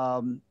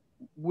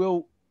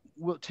 will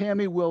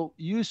Tammy, will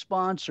you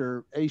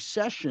sponsor a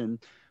session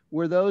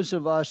where those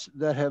of us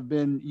that have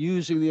been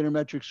using the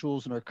Intermetrics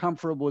tools and are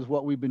comfortable with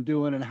what we've been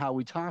doing and how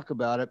we talk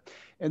about it,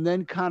 and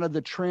then kind of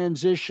the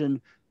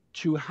transition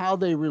to how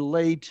they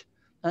relate?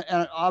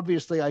 And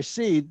obviously I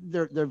see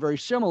they're very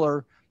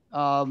similar,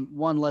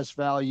 one less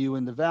value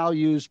in the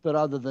values, but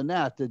other than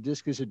that, the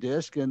disk is a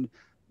disk, and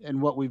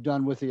what we've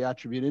done with the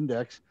attribute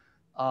index.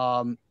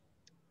 And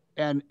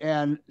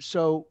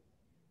so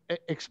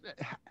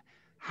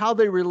how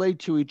they relate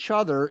to each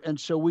other, and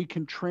so we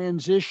can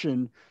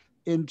transition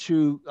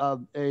into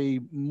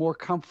a more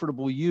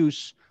comfortable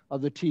use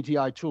of the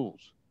TTI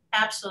tools.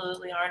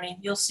 Absolutely, Arnie.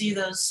 You'll see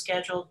those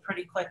scheduled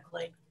pretty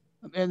quickly.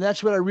 And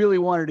that's what I really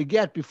wanted to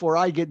get before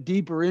I get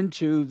deeper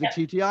into the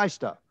TTI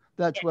stuff.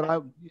 That's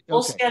what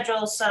We'll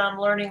schedule some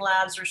learning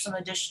labs or some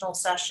additional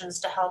sessions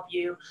to help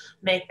you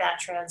make that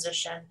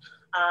transition.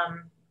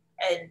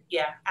 And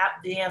yeah,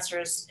 the answer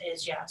is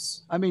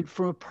yes. I mean,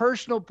 from a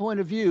personal point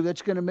of view,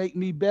 that's going to make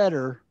me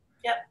better.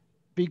 Yep.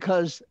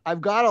 Because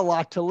I've got a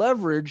lot to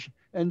leverage.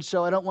 And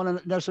so I don't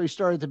want to necessarily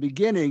start at the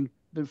beginning,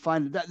 but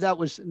find that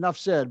was enough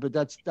said, but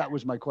that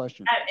was my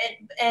question.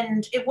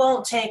 And it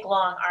won't take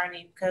long,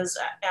 Arnie, because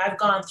I've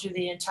gone through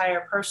the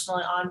entire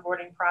personal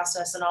onboarding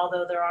process. And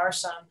although there are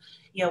some,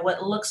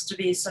 what looks to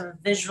be some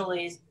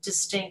visually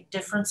distinct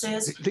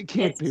differences. They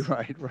can't be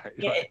right.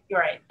 Yeah, you're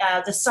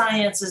right. The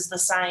science is the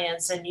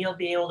science, and you'll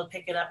be able to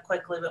pick it up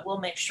quickly, but we'll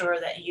make sure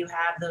that you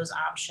have those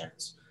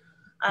options.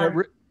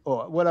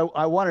 What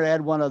I wanted to add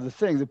one other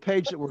thing, the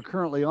page that we're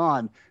currently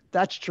on,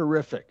 that's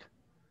terrific.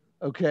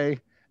 Okay.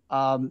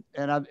 And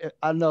I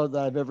don't know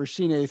that I've ever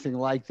seen anything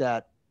like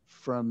that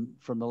from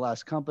the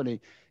last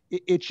company.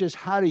 It's just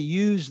how to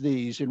use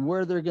these and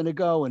where they're going to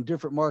go and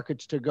different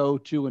markets to go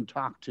to and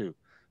talk to.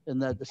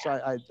 And that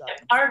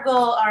our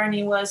goal,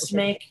 Arnie, was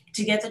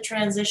to get the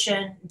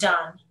transition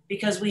done,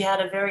 because we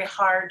had a very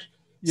hard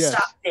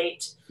stop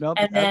date.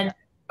 And then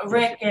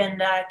Rick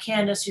and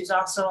Candace, who's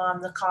also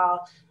on the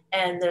call,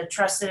 and the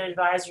trusted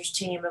advisors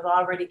team have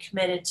already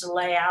committed to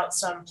lay out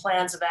some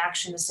plans of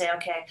action to say,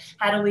 okay,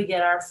 how do we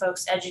get our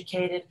folks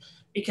educated?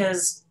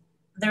 Because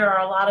there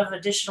are a lot of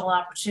additional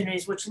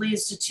opportunities, which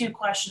leads to two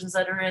questions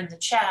that are in the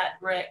chat,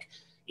 Rick.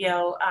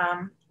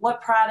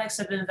 What products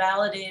have been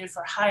validated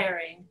for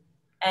hiring?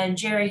 And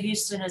Jerry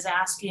Houston is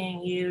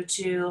asking you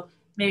to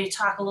maybe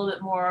talk a little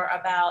bit more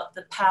about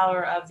the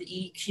power of the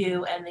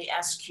EQ and the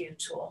SQ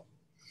tool.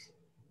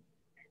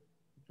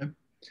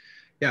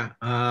 Yeah,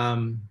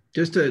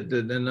 just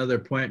another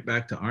point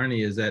back to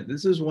Arnie is that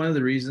this is one of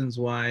the reasons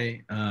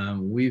why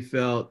we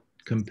felt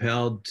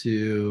compelled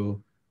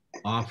to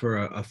offer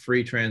a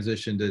free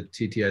transition to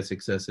TTI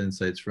Success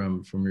Insights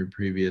from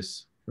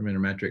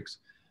Intermetrics.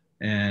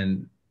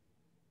 And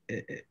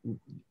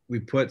we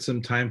put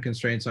some time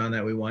constraints on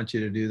that. We want you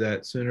to do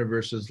that sooner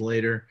versus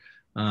later.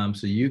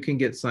 So you can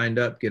get signed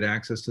up, get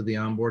access to the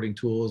onboarding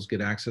tools,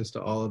 get access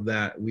to all of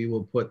that. We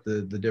will put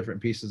the different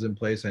pieces in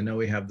place. I know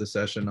we have the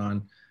session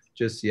on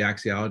just the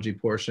axiology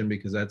portion,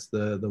 because that's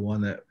the one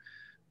that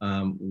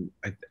I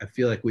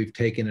feel like we've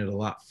taken it a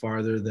lot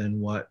farther than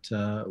what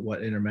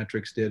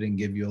Intermetrics did, and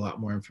give you a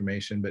lot more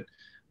information. But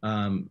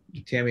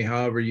Tammy,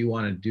 however you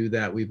want to do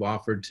that, we've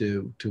offered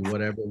to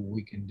whatever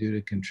we can do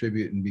to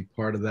contribute and be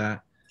part of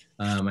that.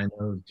 I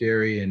know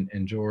Jerry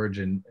and George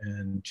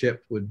and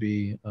Chip would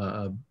be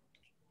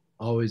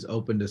always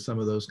open to some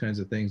of those kinds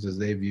of things, as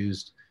they've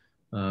used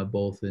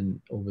both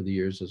over the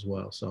years as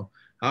well. So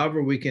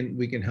however we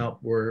can help,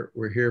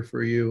 we're here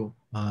for you.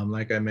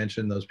 Like I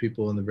mentioned, those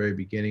people in the very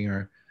beginning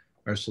are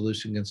our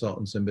solution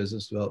consultants and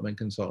business development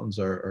consultants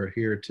are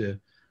here to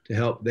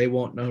help. They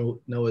won't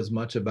know as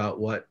much about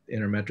what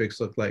Intermetrics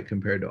look like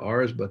compared to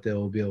ours, but they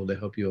will be able to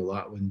help you a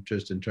lot when,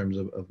 just in terms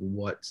of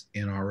what's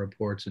in our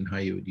reports and how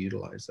you would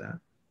utilize that.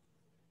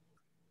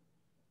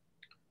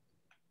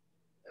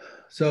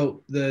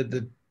 So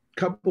the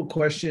couple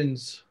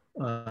questions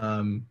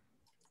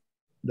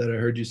that I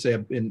heard you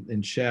say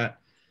in chat,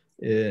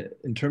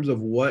 in terms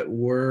of what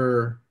we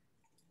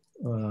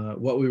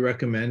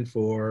recommend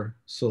for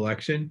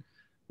selection,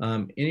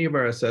 any of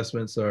our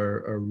assessments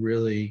are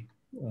really,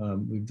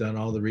 we've done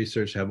all the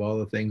research, have all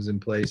the things in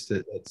place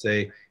that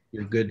say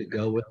you're good to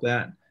go with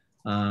that.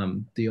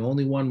 The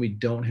only one we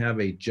don't have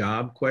a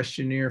job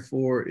questionnaire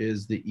for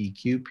is the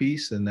EQ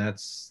piece, and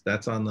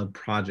that's on the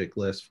project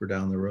list for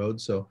down the road.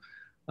 So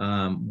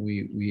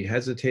we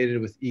hesitated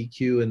with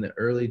EQ in the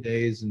early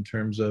days in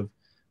terms of,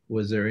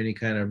 was there any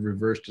kind of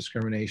reverse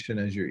discrimination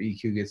as your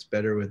EQ gets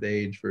better with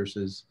age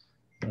versus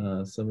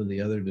some of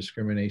the other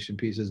discrimination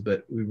pieces,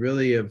 but we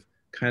really have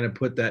kind of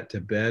put that to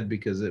bed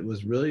because it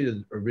was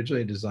really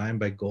originally designed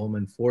by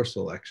Goldman for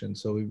selection.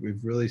 So we've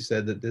really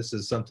said that this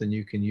is something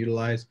you can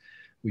utilize.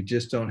 We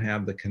just don't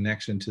have the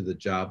connection to the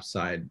job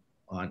side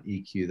on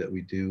EQ that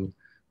we do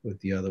with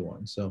the other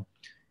one. So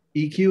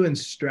EQ and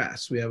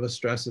stress, we have a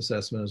stress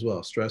assessment as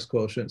well, stress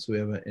quotient. So we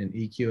have an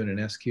EQ and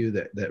an SQ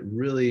that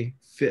really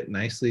fit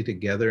nicely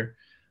together.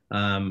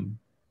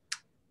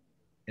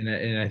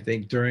 And I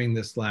think during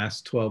this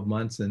last 12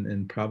 months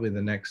and probably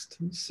the next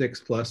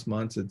 6+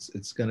 months,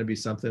 it's going to be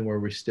something where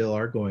we still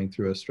are going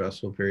through a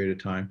stressful period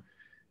of time.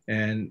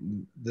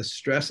 And the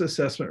stress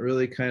assessment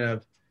really kind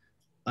of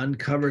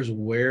uncovers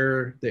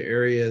where the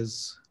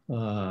areas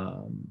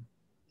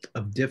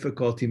of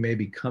difficulty may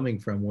be coming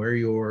from, where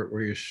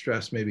your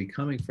stress may be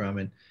coming from.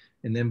 And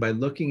then by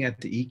looking at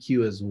the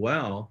EQ as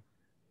well,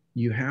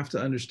 you have to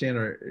understand,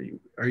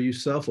 are you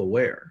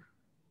self-aware?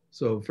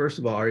 So first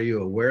of all, are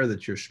you aware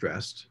that you're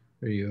stressed?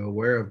 Are you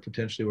aware of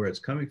potentially where it's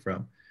coming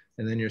from?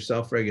 And then your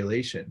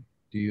self-regulation.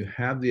 Do you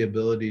have the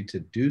ability to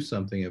do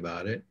something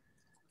about it?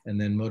 And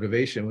then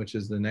motivation, which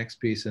is the next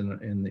piece in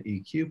the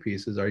EQ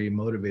piece, is, are you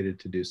motivated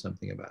to do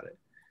something about it?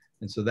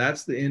 And so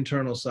that's the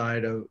internal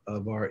side of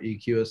our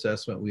EQ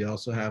assessment. We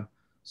also have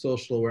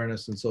social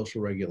awareness and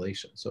social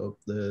regulation. So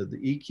the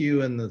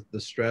EQ and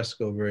the stress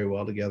go very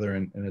well together,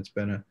 and it's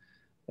been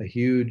a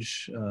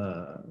huge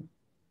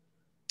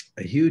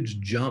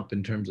jump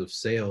in terms of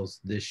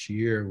sales this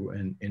year.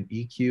 And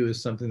EQ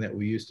is something that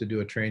we used to do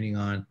a training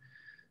on,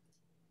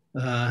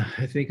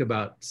 I think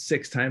about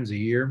 6 times a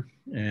year.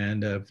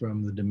 And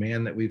from the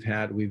demand that we've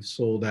had, we've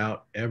sold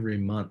out every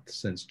month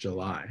since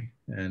July.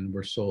 And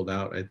we're sold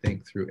out, I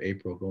think, through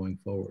April going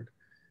forward.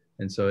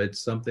 And so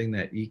it's something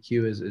that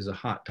EQ is a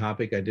hot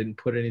topic. I didn't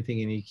put anything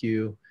in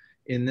EQ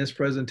in this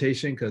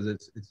presentation because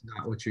it's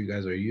not what you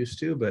guys are used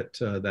to, but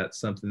that's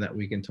something that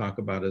we can talk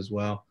about as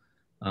well.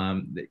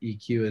 The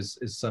EQ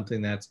is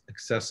something that's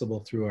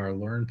accessible through our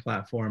Learn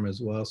platform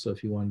as well. So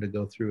if you wanted to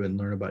go through and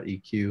learn about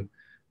EQ,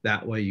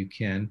 that way you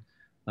can.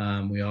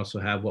 We also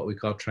have what we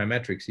call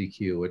Trimetrics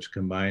EQ, which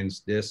combines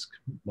DISC,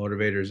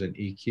 motivators, and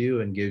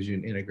EQ and gives you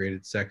an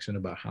integrated section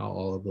about how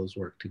all of those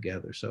work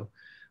together. So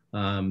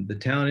the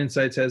Talent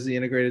Insights has the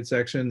integrated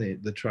section.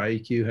 The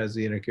Tri-EQ has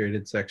the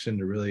integrated section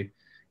to really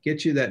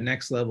get you that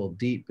next level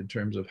deep in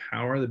terms of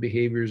how are the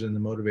behaviors and the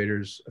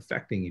motivators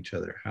affecting each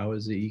other? How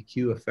is the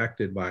EQ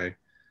affected by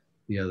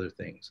the other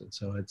things? And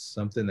so it's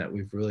something that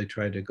we've really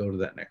tried to go to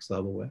that next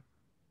level with.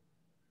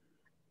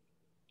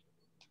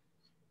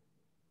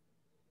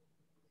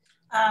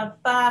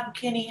 Bob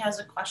Kinney has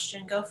a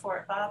question. Go for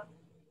it, Bob.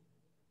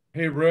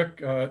 Hey,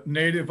 Rick,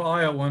 native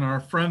Iowan,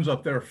 our friends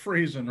up there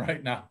freezing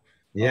right now.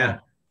 Yeah.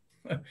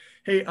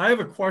 Hey, I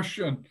have a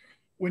question.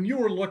 When you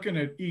were looking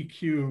at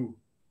EQ,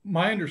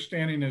 my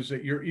understanding is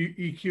that your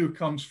EQ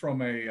comes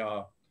from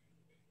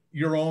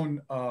your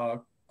own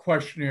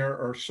questionnaire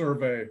or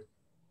survey.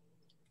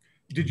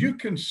 Did you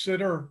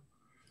consider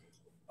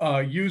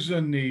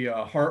using the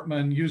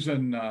Hartman,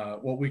 using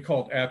what we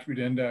called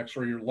attribute index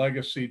or your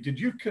legacy? Did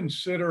you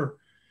consider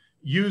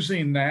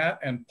using that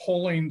and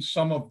pulling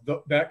some of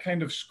that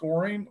kind of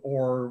scoring,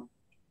 or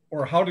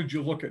how did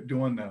you look at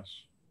doing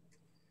this?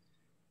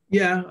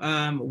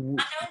 Yeah,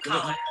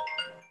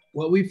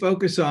 what we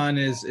focus on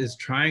is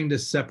trying to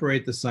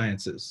separate the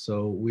sciences.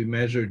 So we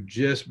measure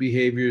just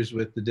behaviors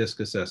with the DISC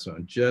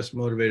assessment, just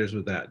motivators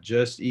with that,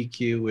 just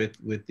EQ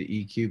with the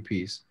EQ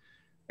piece.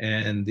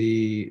 And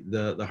the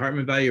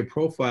Hartman Value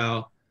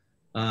Profile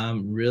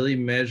really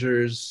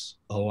measures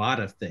a lot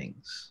of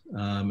things.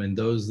 And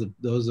those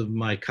of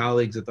my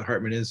colleagues at the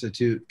Hartman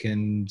Institute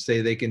can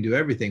say they can do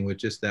everything with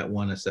just that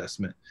one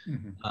assessment.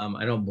 Mm-hmm.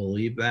 I don't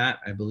believe that.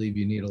 I believe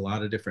you need a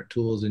lot of different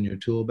tools in your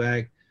tool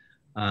bag.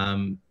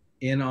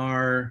 In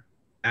our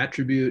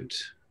attribute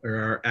or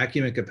our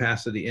Acumen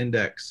Capacity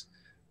Index,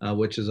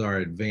 which is our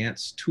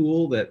advanced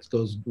tool that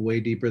goes way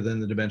deeper than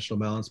the dimensional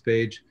balance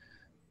page,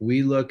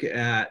 we look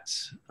at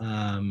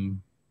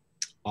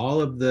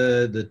all of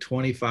the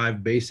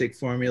 25 basic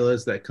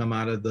formulas that come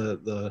out of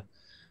the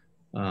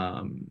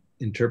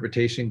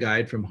interpretation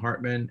guide from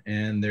Hartman.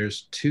 And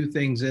there's 2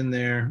 things in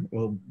there.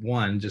 Well,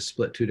 one just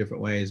split 2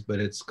 different ways, but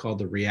it's called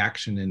the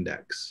reaction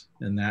index.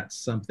 And that's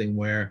something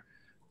where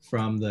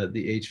from the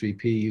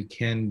HVP, you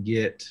can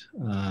get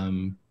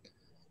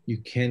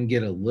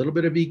a little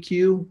bit of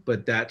EQ,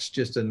 but that's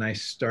just a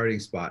nice starting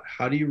spot.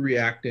 How do you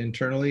react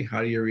internally?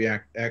 How do you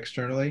react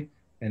externally?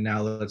 And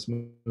now let's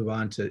move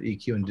on to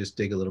EQ and just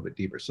dig a little bit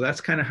deeper. So that's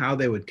kind of how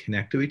they would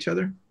connect to each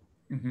other.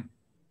 Mm-hmm.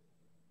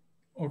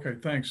 Okay,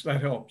 thanks.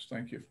 That helps.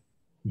 Thank you.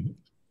 Mm-hmm.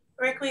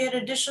 Rick, we had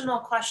an additional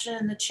question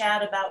in the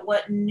chat about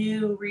what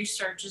new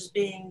research is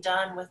being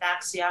done with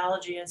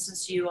axiology. And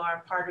since you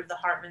are part of the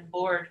Hartman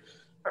board,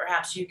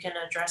 perhaps you can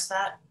address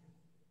that.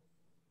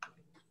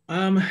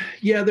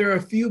 Yeah, there are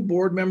a few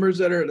board members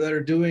that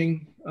are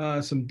doing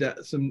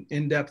some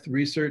in-depth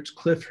research.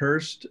 Cliff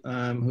Hurst,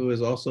 who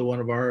is also one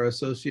of our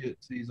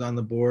associates, he's on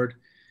the board.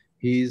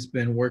 He's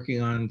been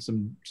working on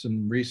some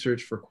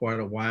research for quite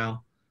a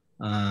while.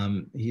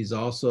 He's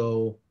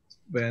also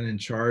been in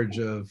charge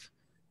of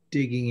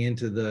digging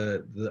into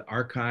the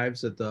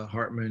archives at the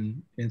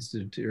Hartman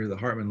Institute or the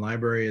Hartman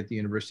Library at the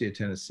University of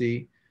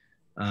Tennessee.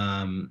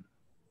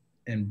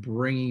 And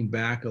bringing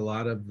back a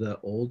lot of the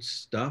old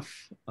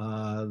stuff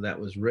that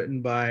was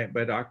written by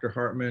Dr.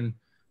 Hartman.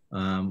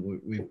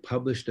 We've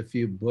published a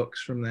few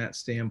books from that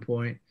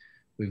standpoint.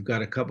 We've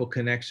got a couple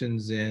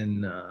connections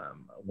in,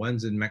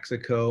 one's in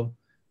Mexico,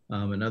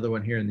 another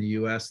one here in the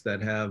US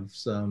that have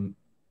some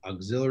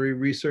auxiliary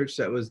research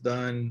that was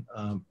done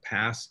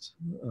past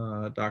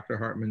Dr.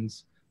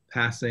 Hartman's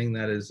passing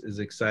that is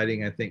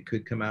exciting, I think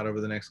could come out over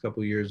the next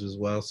couple of years as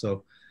well.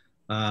 So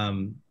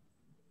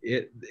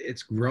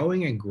it's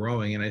growing and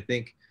growing. And I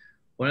think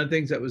one of the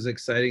things that was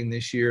exciting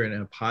this year and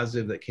a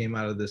positive that came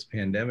out of this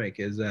pandemic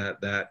is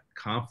that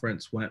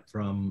conference went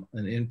from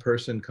an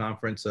in-person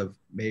conference of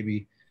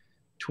maybe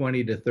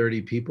 20 to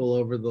 30 people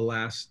over the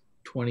last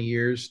 20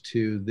 years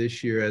to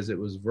this year, as it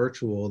was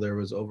virtual, there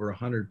was over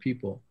 100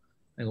 people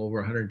and over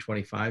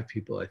 125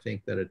 people, I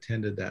think, that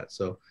attended that.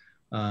 So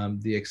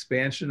the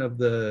expansion of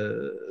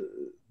the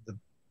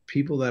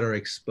people that are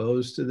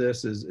exposed to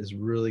this is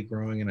really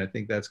growing. And I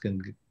think that's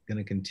going to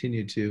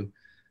continue to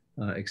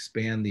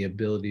expand the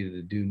ability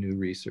to do new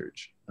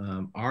research.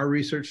 Our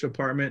research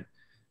department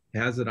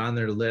has it on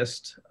their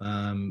list.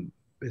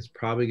 It's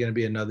probably going to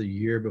be another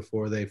year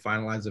before they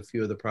finalize a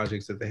few of the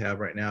projects that they have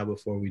right now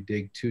before we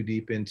dig too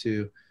deep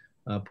into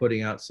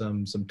putting out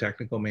some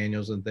technical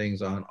manuals and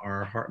things on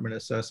our Hartman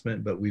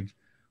assessment. But we've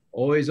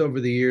always over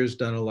the years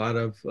done a lot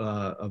of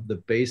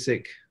the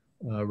basic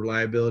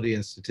reliability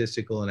and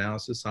statistical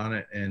analysis on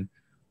it. And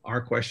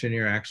our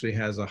questionnaire actually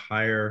has a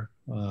higher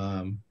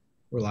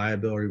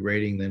reliability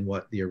rating than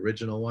what the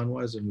original one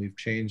was. And we've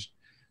changed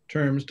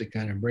terms to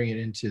kind of bring it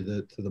into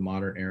the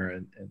modern era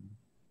and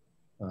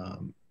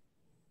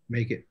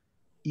make it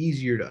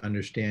easier to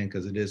understand,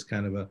 because it is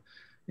kind of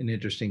an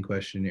interesting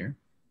questionnaire.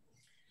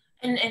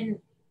 And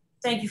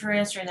thank you for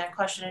answering that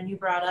question. And you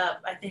brought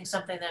up, I think,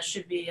 something that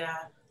should be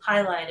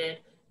highlighted.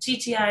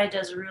 TTI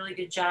does a really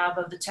good job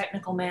of the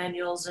technical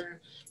manuals and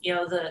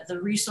the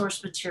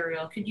resource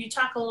material. Could you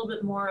talk a little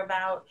bit more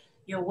about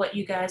what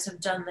you guys have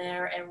done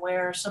there and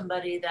where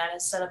somebody that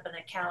has set up an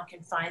account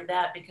can find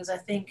that? Because I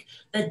think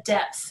the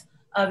depth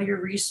of your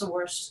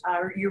resources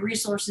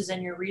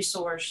and your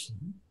resource,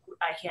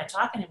 I can't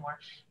talk anymore,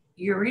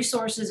 your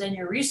resources and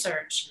your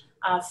research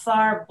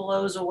far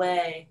blows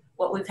away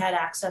what we've had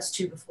access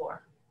to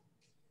before.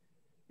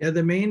 Yeah,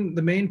 the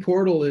main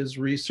portal is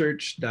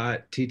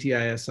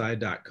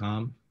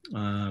research.ttisi.com.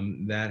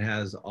 That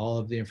has all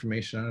of the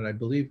information on it. I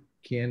believe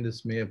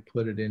Candace may have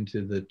put it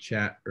into the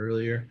chat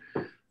earlier.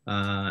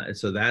 And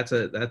so that's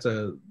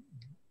the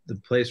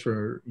place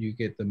where you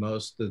get the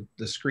most. The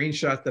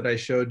screenshot that I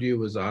showed you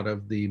was out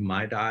of the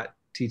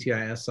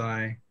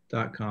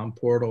my.ttisi.com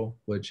portal,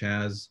 which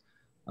has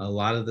a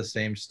lot of the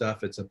same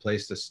stuff. It's a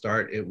place to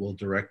start. It will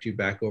direct you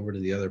back over to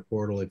the other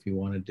portal if you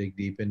want to dig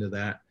deep into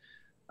that.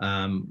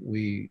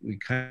 We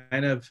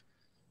kind of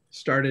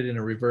started in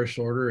a reverse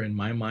order in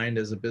my mind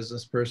as a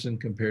business person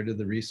compared to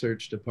the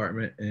research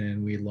department,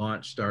 and we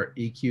launched our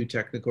EQ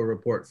technical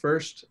report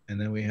first, and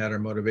then we had our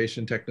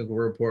motivation technical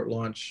report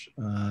launch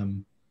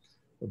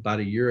about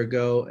a year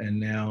ago, and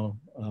now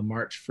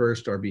March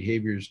 1st our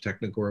behaviors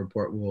technical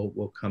report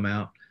will come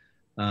out,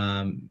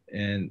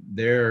 and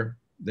they're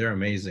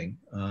amazing.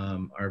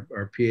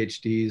 Our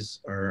PhDs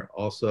are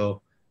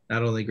also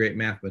not only great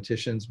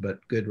mathematicians but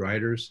good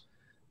writers.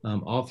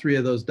 All three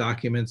of those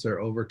documents are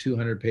over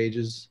 200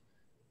 pages.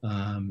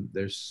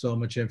 There's so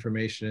much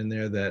information in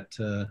there that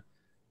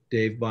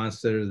Dave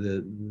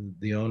Bonstetter,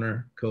 the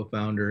owner,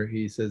 co-founder,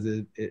 he says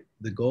the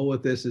goal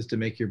with this is to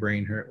make your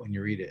brain hurt when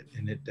you read it.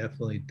 And it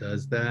definitely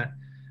does that.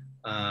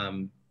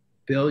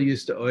 Bill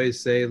used to always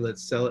say,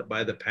 let's sell it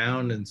by the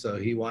pound. And so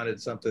he wanted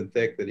something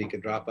thick that he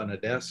could drop on a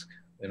desk.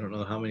 I don't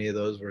know how many of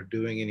those we're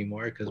doing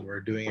anymore because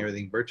we're doing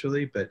everything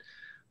virtually, but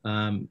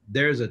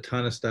there's a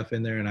ton of stuff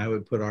in there, and I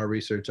would put our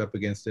research up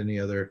against any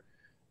other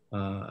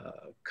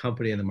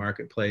company in the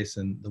marketplace.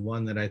 And the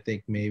one that I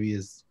think maybe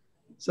is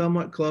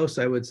somewhat close,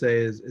 I would say,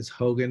 is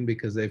Hogan,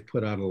 because they've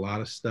put out a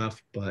lot of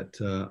stuff, but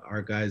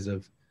our guys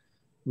have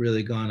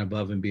really gone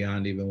above and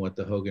beyond even what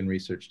the Hogan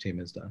research team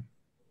has done.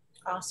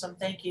 Awesome,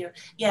 thank you.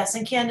 Yes,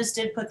 and Candace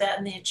did put that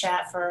in the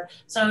chat for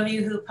some of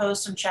you who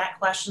posed some chat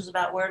questions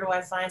about where do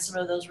I find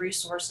some of those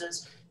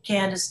resources.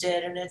 Candace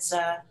did, and it's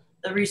the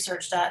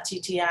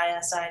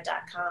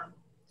research.ttisi.com.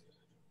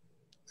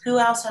 Who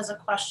else has a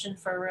question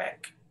for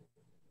Rick?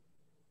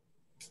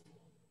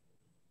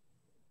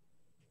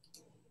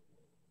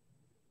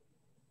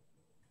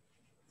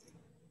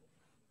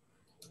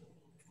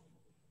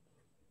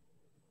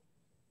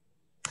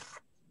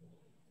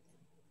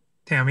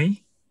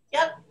 Tammy?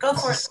 Yep, go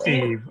for it.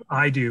 Steve,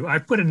 I do. I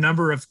put a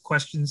number of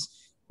questions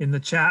in the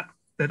chat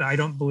that I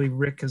don't believe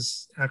Rick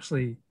has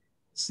actually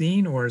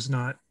seen or is he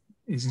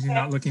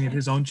not looking at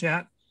his own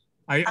chat?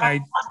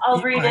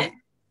 I'll read it.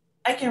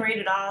 I can read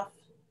it off.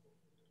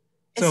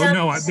 So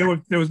no,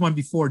 there was one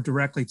before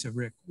directly to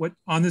Rick. What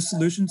on the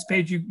solutions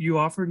page you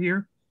offered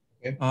here?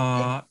 Okay.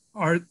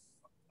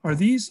 Are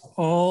these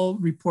all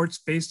reports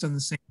based on the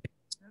same data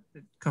set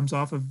that comes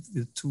off of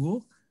the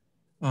tool?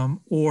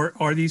 Or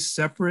are these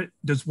separate?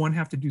 Does one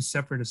have to do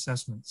separate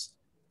assessments?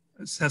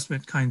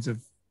 Assessment kinds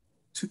of,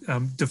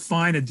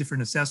 define a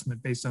different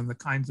assessment based on the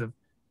kinds of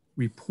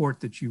report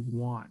that you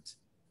want.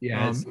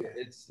 Yeah,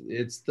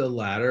 it's the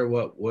latter.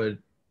 What would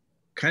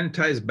kind of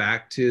ties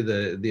back to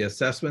the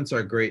assessments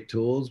are great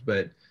tools,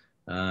 but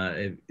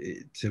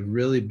to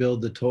really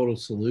build the total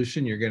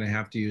solution, you're going to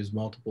have to use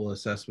multiple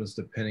assessments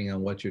depending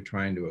on what you're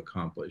trying to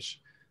accomplish.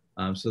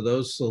 So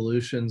those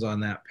solutions on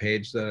that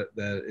page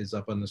that is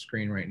up on the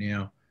screen right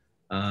now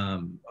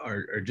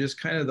are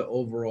just kind of the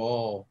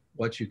overall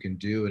what you can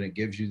do, and it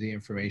gives you the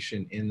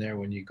information in there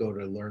when you go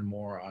to learn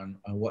more on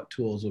what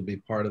tools will be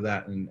part of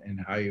that and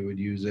how you would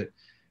use it.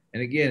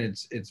 And again,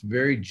 it's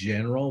very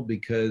general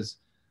because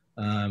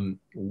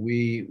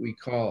we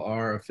call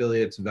our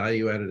affiliates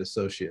value-added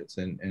associates,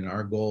 and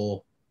our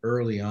goal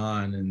early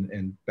on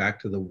and back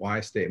to the why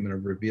statement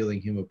of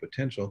revealing human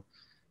potential,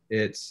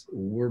 it's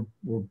we're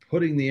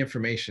putting the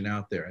information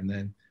out there, and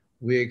then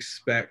we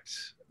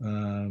expect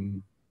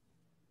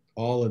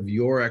all of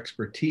your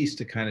expertise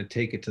to kind of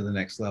take it to the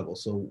next level.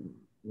 So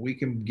we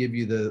can give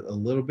you a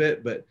little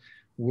bit, but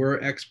we're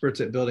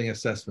experts at building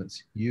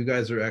assessments. You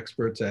guys are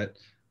experts at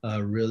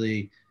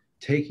really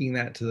taking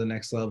that to the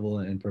next level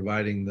and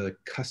providing the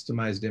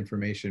customized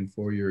information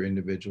for your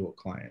individual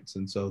clients.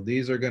 And so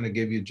these are going to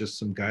give you just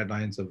some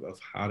guidelines of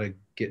how to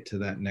get to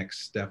that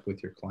next step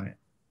with your client.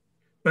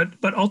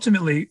 But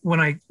ultimately,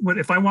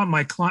 if I want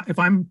my client, if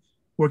I'm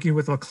working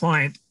with a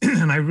client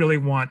and I really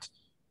want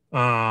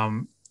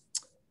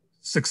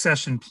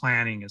succession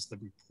planning as the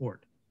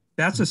report,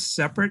 that's a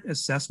separate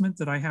assessment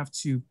that I have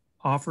to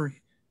offer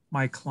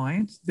my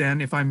client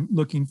than if I'm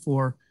looking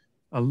for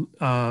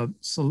a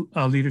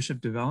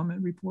leadership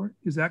development report.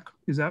 Is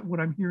that what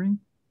I'm hearing?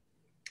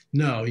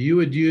 No, you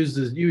would use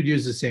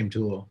the same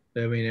tool.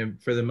 I mean,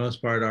 for the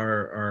most part,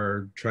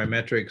 our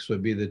Trimetrics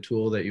would be the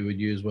tool that you would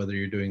use whether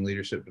you're doing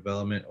leadership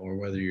development or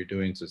whether you're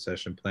doing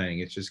succession planning.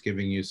 It's just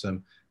giving you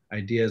some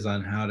ideas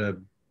on how to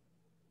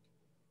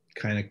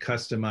kind of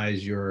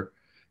customize your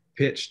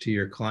pitch to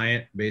your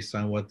client based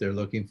on what they're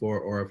looking for.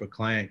 Or if a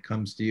client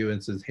comes to you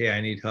and says, hey, I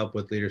need help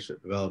with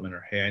leadership development,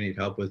 or hey, I need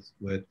help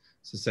with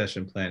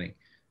succession planning.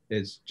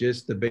 It's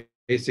just the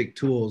basic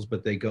tools,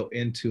 but they go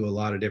into a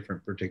lot of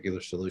different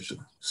particular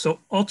solutions. So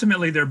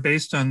ultimately, they're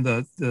based on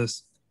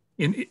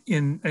in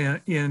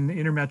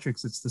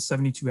Intermetrics. It's the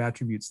 72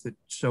 attributes that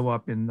show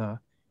up in the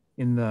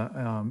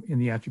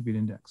attribute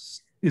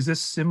index. Is this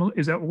similar?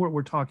 Is that what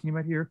we're talking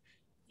about here?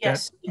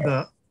 Yes.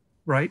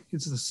 Right.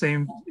 It's the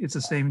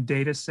same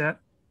data set.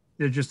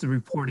 They're just the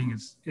reporting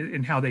is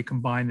and how they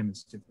combine them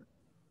is different.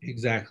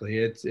 Exactly.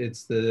 It's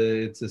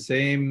the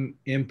same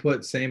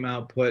input, same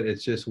output.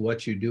 It's just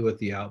what you do with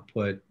the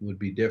output would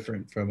be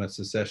different from a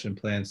succession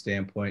plan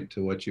standpoint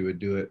to what you would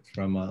do it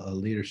from a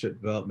leadership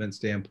development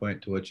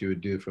standpoint to what you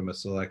would do from a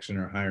selection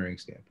or hiring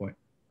standpoint.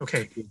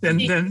 Okay.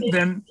 Then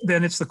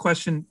it's the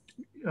question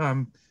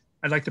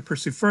I'd like to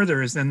pursue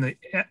further is then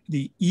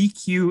the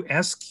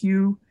EQ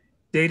SQ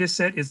data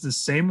set is the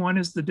same one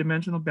as the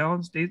dimensional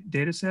balance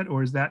data set,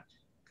 or is that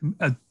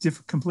a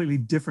completely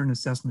different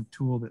assessment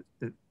tool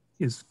that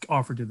is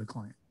offered to the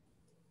client?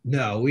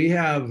 No, we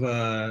have,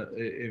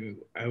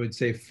 I would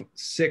say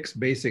 6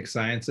 basic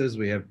sciences.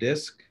 We have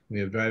DISC, we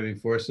have driving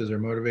forces or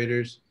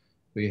motivators,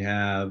 we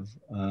have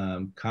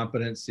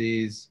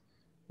competencies,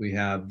 we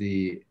have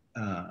the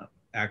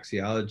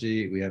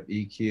axiology, we have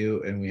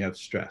EQ, and we have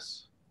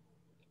stress.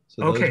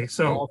 So okay,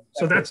 so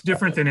that's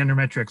different than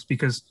Intermetrics,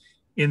 because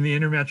in the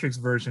Intermetrics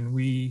version,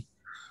 we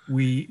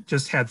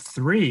just had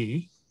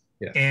 3,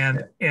 yes.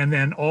 and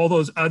then all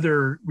those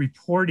other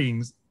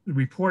reports,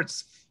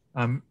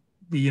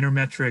 the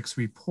Intermetrics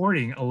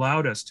reporting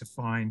allowed us to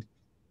find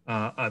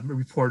a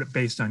report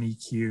based on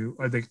EQ,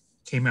 or they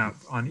came out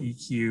on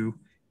EQ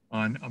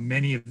on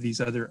many of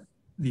these other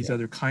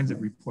kinds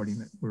of reporting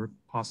that were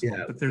possible.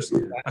 Yeah, but there's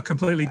a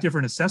completely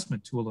different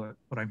assessment tool,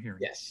 what I'm hearing.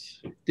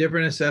 Yes,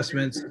 different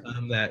assessments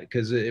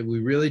because we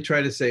really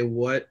try to say,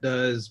 what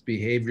does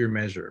behavior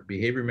measure?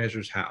 Behavior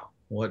measures how?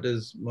 What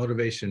does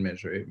motivation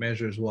measure? It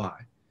measures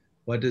why.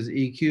 What does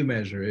EQ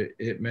measure?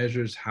 It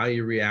measures how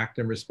you react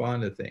and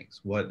respond to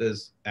things. What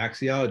does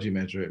axiology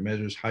measure? It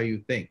measures how you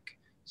think.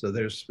 So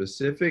there's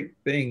specific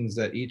things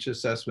that each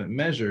assessment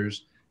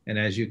measures. And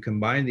as you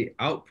combine the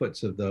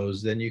outputs of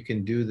those, then you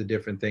can do the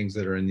different things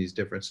that are in these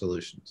different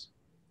solutions.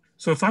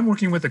 So if I'm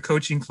working with a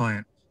coaching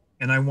client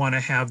and I want to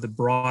have the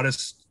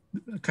broadest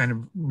kind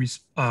of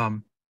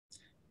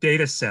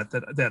data set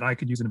that I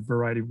could use in a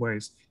variety of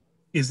ways,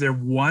 is there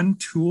one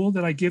tool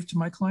that I give to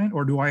my client,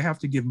 or do I have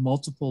to give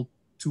multiple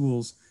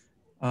tools,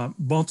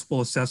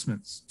 multiple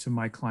assessments to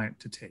my client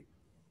to take?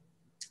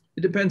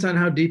 It depends on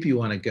how deep you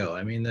want to go.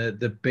 I mean,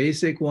 the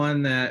basic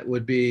one that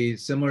would be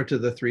similar to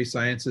the 3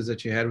 sciences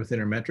that you had with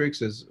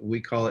Intermetrics is, we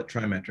call it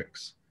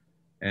trimetrics.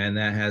 And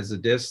that has the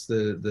disc,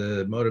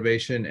 the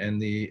motivation,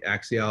 and the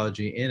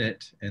axiology in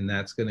it. And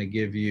that's going to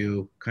give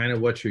you kind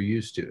of what you're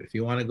used to. If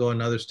you want to go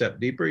another step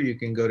deeper, you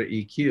can go to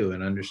EQ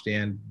and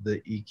understand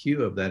the EQ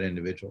of that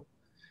individual.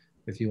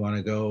 If you want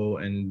to go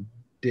and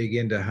dig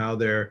into how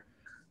their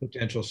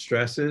potential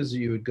stresses,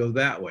 you would go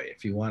that way.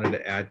 If you wanted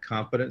to add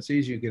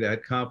competencies, you could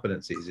add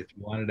competencies. If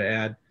you wanted to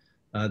add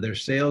their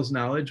sales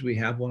knowledge, we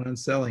have one on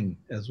selling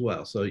as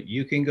well. So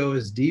you can go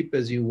as deep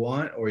as you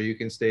want, or you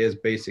can stay as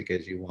basic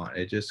as you want.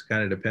 It just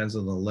kind of depends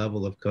on the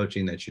level of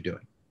coaching that you're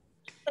doing.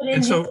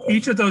 And so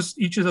each of those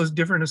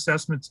different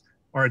assessments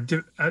are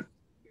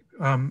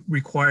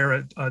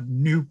require a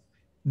new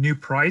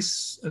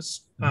price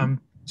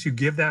to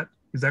give that.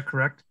 Is that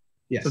correct?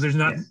 Yes. So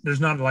there's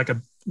not like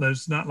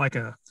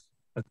a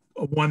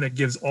one that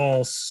gives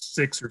all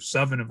 6 or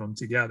 7 of them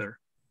together.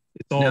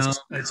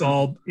 It's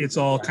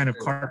all kind of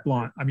carte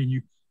blanche. I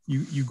mean,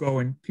 you go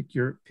and pick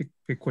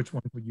which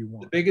one would you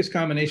want. The biggest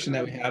combination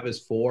that we have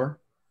is 4,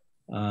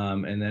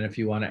 and then if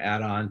you want to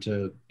add on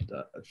to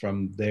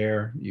from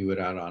there, you would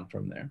add on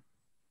from there.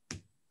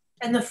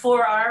 And the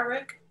 4 are,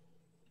 Rick?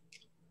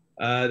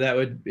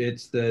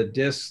 It's the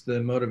disc,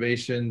 the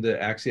motivation, the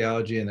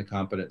axiology, and the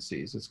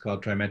competencies. It's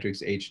called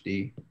Trimetrics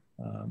HD.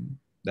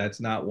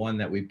 That's not one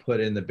that we put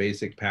in the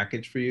basic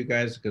package for you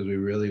guys, because we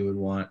really would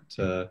want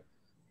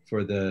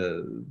for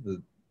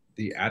the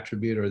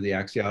attribute or the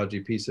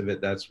axiology piece of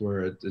it, that's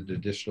where it's an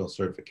additional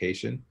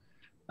certification.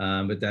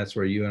 But that's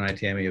where you and I,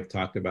 Tammy, have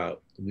talked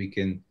about we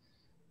can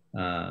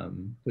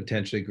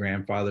potentially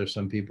grandfather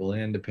some people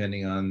in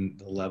depending on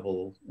the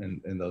level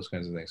and those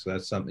kinds of things. So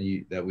that's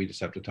something that we just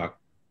have to talk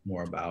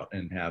more about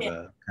and have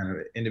a kind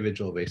of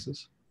individual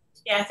basis.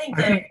 Yeah, I think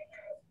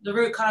the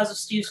root cause of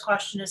Steve's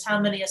question is, how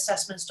many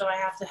assessments do I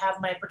have to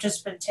have my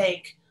participant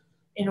take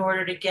in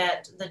order to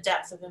get the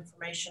depth of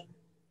information?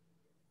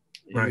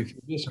 Right. If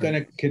you're just going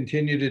to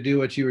continue to do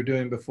what you were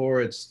doing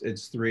before,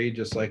 it's 3,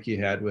 just like you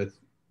had with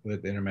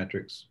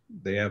Intermetrics.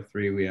 They have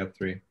 3, we have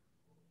 3.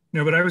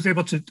 No, but I was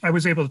able to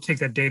take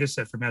that data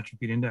set from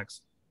Attribute Index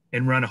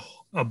and run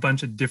a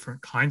bunch of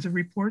different kinds of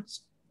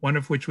reports, one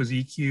of which was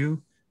EQ,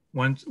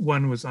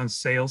 one was on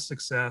sales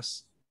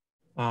success.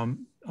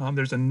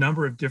 There's a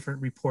number of different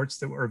reports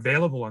that were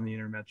available on the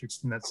Intermetrics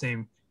from that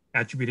same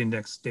Attribute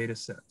Index data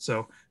set.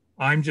 So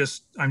I'm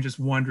just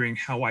wondering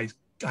how I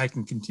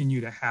can continue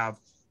to have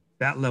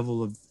that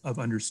level of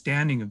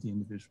understanding of the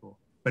individual.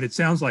 But it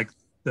sounds like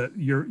the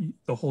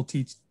whole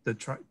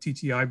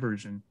TTI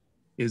version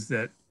is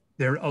that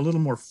they're a little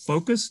more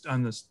focused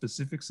on the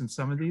specifics in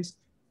some of these,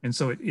 and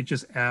so it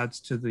just adds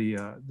to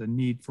the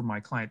need for my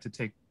client to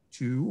take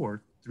 2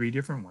 or 3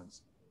 different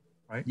ones,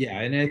 right?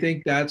 Yeah, and I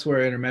think that's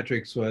where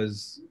Intermetrics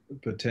was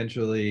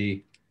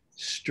potentially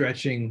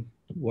stretching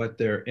what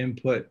their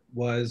input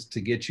was to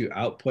get you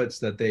outputs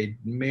that they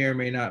may or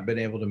may not have been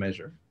able to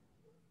measure.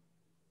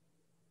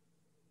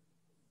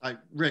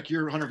 Rick,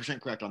 you're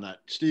 100% correct on that.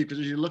 Steve, because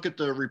as you look at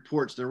the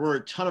reports, there were a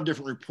ton of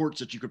different reports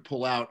that you could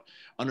pull out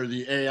under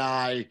the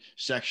AI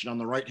section on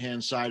the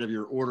right-hand side of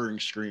your ordering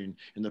screen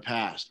in the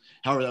past.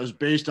 However, that was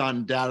based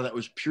on data that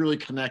was purely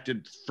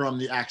connected from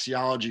the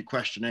axiology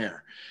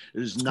questionnaire.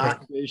 It is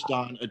not based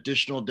on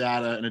additional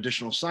data and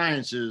additional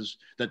sciences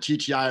that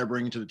TTI are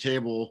bringing to the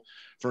table.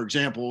 For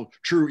example,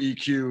 true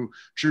EQ,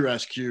 true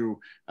SQ,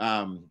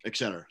 et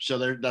cetera.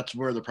 So that's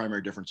where the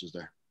primary difference is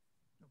there.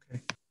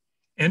 Okay.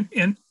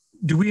 And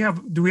do we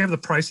have the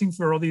pricing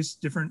for all these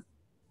different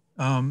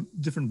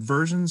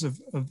versions of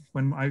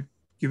when I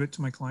give it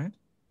to my client?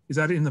 Is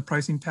that in the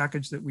pricing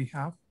package that we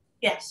have?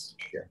 Yes.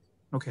 Yeah.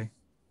 Okay.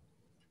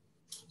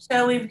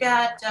 So we've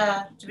got,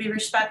 to be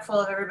respectful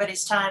of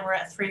everybody's time, we're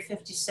at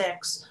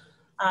 3:56.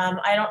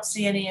 I don't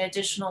see any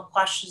additional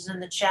questions in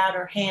the chat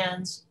or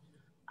hands.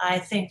 I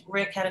think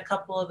Rick had a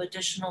couple of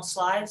additional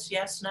slides.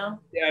 Yes, no?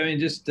 Yeah, I mean,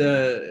 just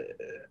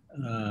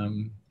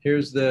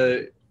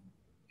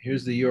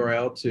here's the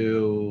URL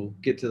to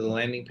get to the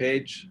landing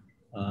page.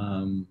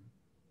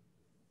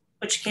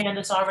 Which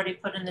Candace already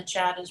put in the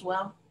chat as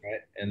well. Right,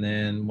 and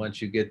then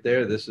once you get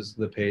there, this is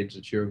the page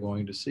that you're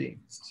going to see.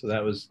 So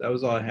that was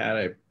all I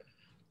had.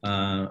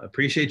 I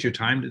appreciate your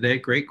time today.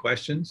 Great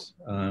questions.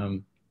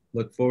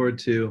 Look forward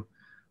to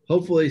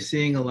hopefully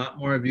seeing a lot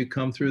more of you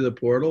come through the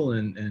portal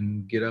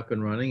and get up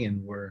and running.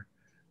 And we're,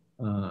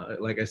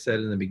 like I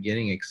said in the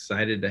beginning,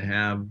 excited to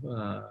have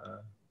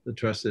the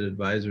Trusted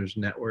Advisors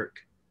Network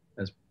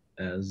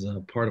as a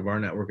part of our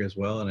network as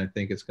well. And I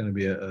think it's going to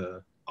be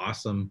a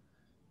awesome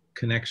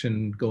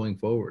connection going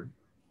forward.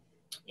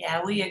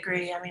 Yeah, we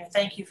agree. I mean,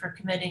 thank you for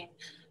committing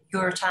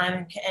your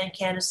time and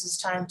Candace's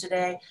time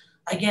today.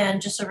 Again,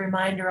 just a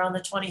reminder, on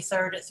the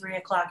 23rd at 3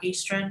 o'clock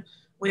Eastern,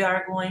 we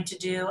are going to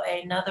do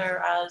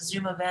another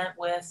Zoom event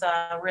with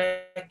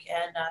Rick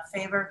and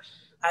Faber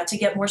to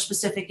get more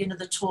specific into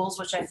the tools,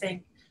 which I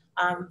think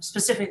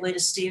specifically to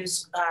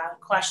Steve's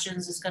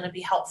questions, is going to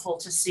be helpful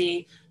to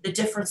see the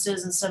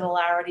differences and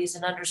similarities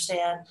and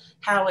understand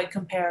how it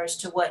compares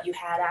to what you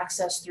had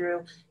access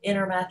through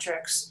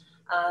Intermetrics.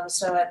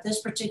 So at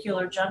this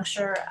particular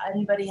juncture,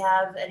 anybody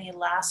have any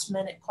last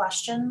minute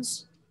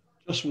questions?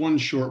 Just one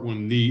short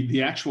one.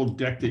 The actual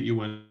deck that you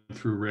went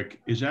through,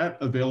 Rick, is that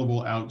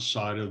available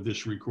outside of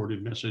this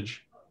recorded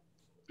message?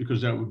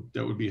 Because that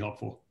would be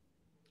helpful.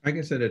 I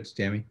can send it to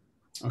Tammy.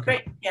 Okay.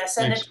 Great. Yeah,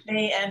 send it to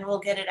me and we'll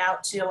get it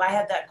out too. I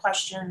had that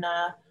question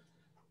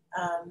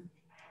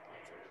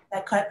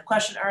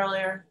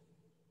earlier.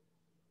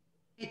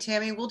 Hey,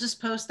 Tammy, we'll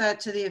just post that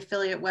to the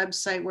affiliate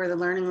website where the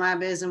Learning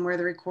Lab is and where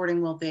the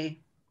recording will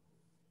be.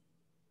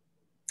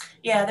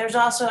 Yeah, there's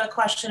also a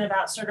question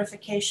about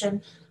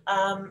certification.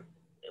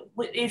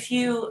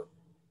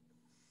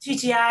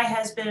 TTI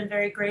has been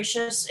very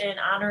gracious in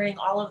honoring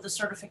all of the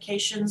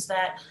certifications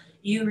that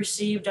you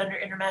received under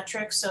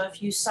Intermetrics. So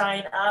if you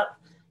sign up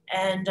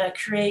and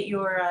create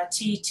your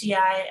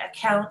TTI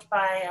account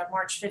by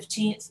March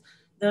 15th,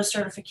 those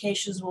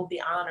certifications will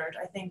be honored.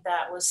 I think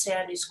that was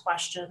Sandy's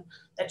question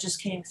that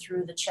just came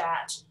through the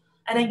chat.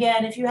 And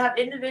again, if you have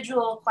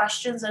individual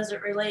questions as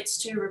it relates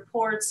to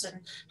reports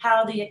and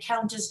how the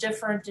account is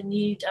different and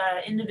need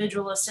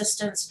individual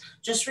assistance,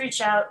 just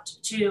reach out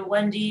to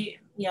Wendy,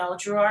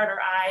 Gerard or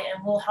I,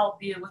 and we'll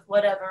help you with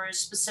whatever is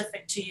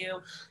specific to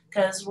you,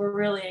 because we're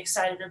really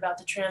excited about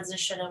the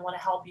transition and want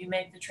to help you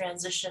make the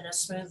transition as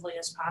smoothly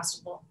as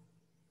possible.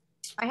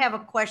 I have a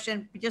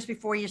question just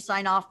before you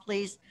sign off,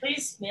 please.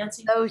 Please,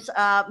 Nancy. Those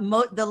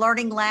the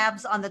learning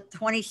labs on the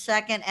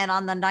 22nd and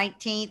on the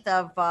 19th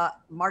of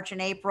March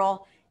and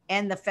April,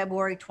 and the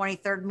February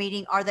 23rd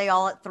meeting, are they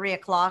all at 3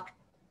 o'clock?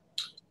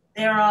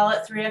 They're all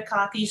at 3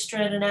 o'clock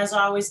Eastern, and as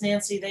always,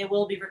 Nancy, they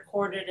will be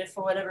recorded if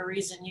for whatever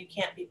reason you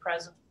can't be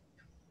present.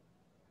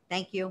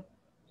 Thank you.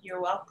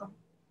 You're welcome.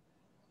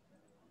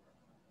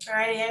 All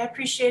right, I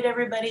appreciate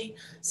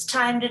everybody's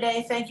time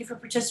today. Thank you for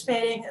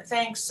participating.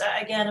 Thanks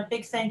again, a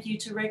big thank you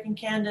to Rick and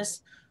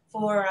Candace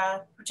for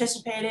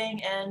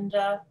participating, and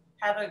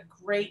have a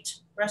great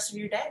rest of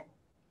your day.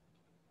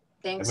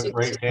 Thanks. Have a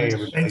great day,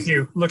 everybody. Thank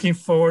you. Looking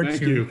forward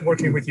to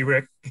working with you,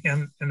 Rick,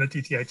 and the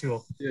TTI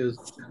tool. Cheers.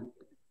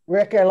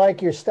 Rick, I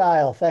like your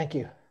style. Thank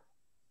you.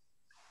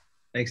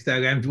 Thanks,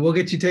 Doug. And we'll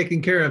get you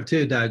taken care of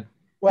too, Doug.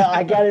 Well,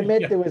 I got to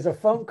admit, there was a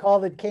phone call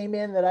that came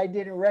in that I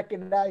didn't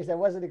recognize. I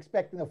wasn't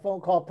expecting a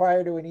phone call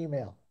prior to an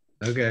email.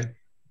 Okay.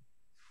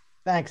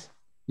 Thanks.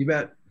 You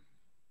bet.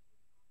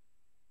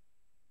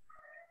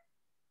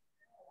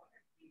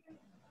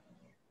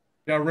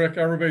 Yeah, Rick,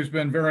 everybody's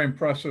been very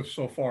impressive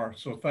so far.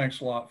 So thanks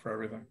a lot for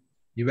everything.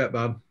 You bet,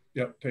 Bob.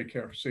 Yep. Take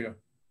care. See ya.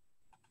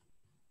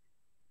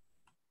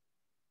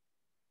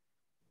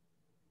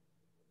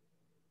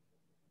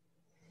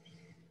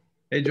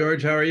 Hey,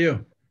 George, how are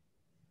you?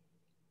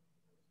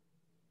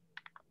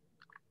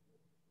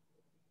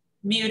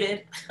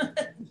 Muted.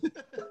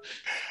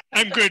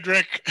 I'm good,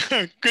 Rick.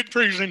 Good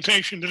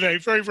presentation today.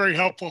 Very, very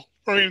helpful.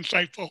 Very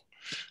insightful.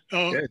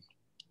 Good.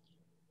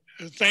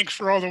 Thanks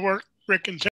for all the work, Rick and Tim.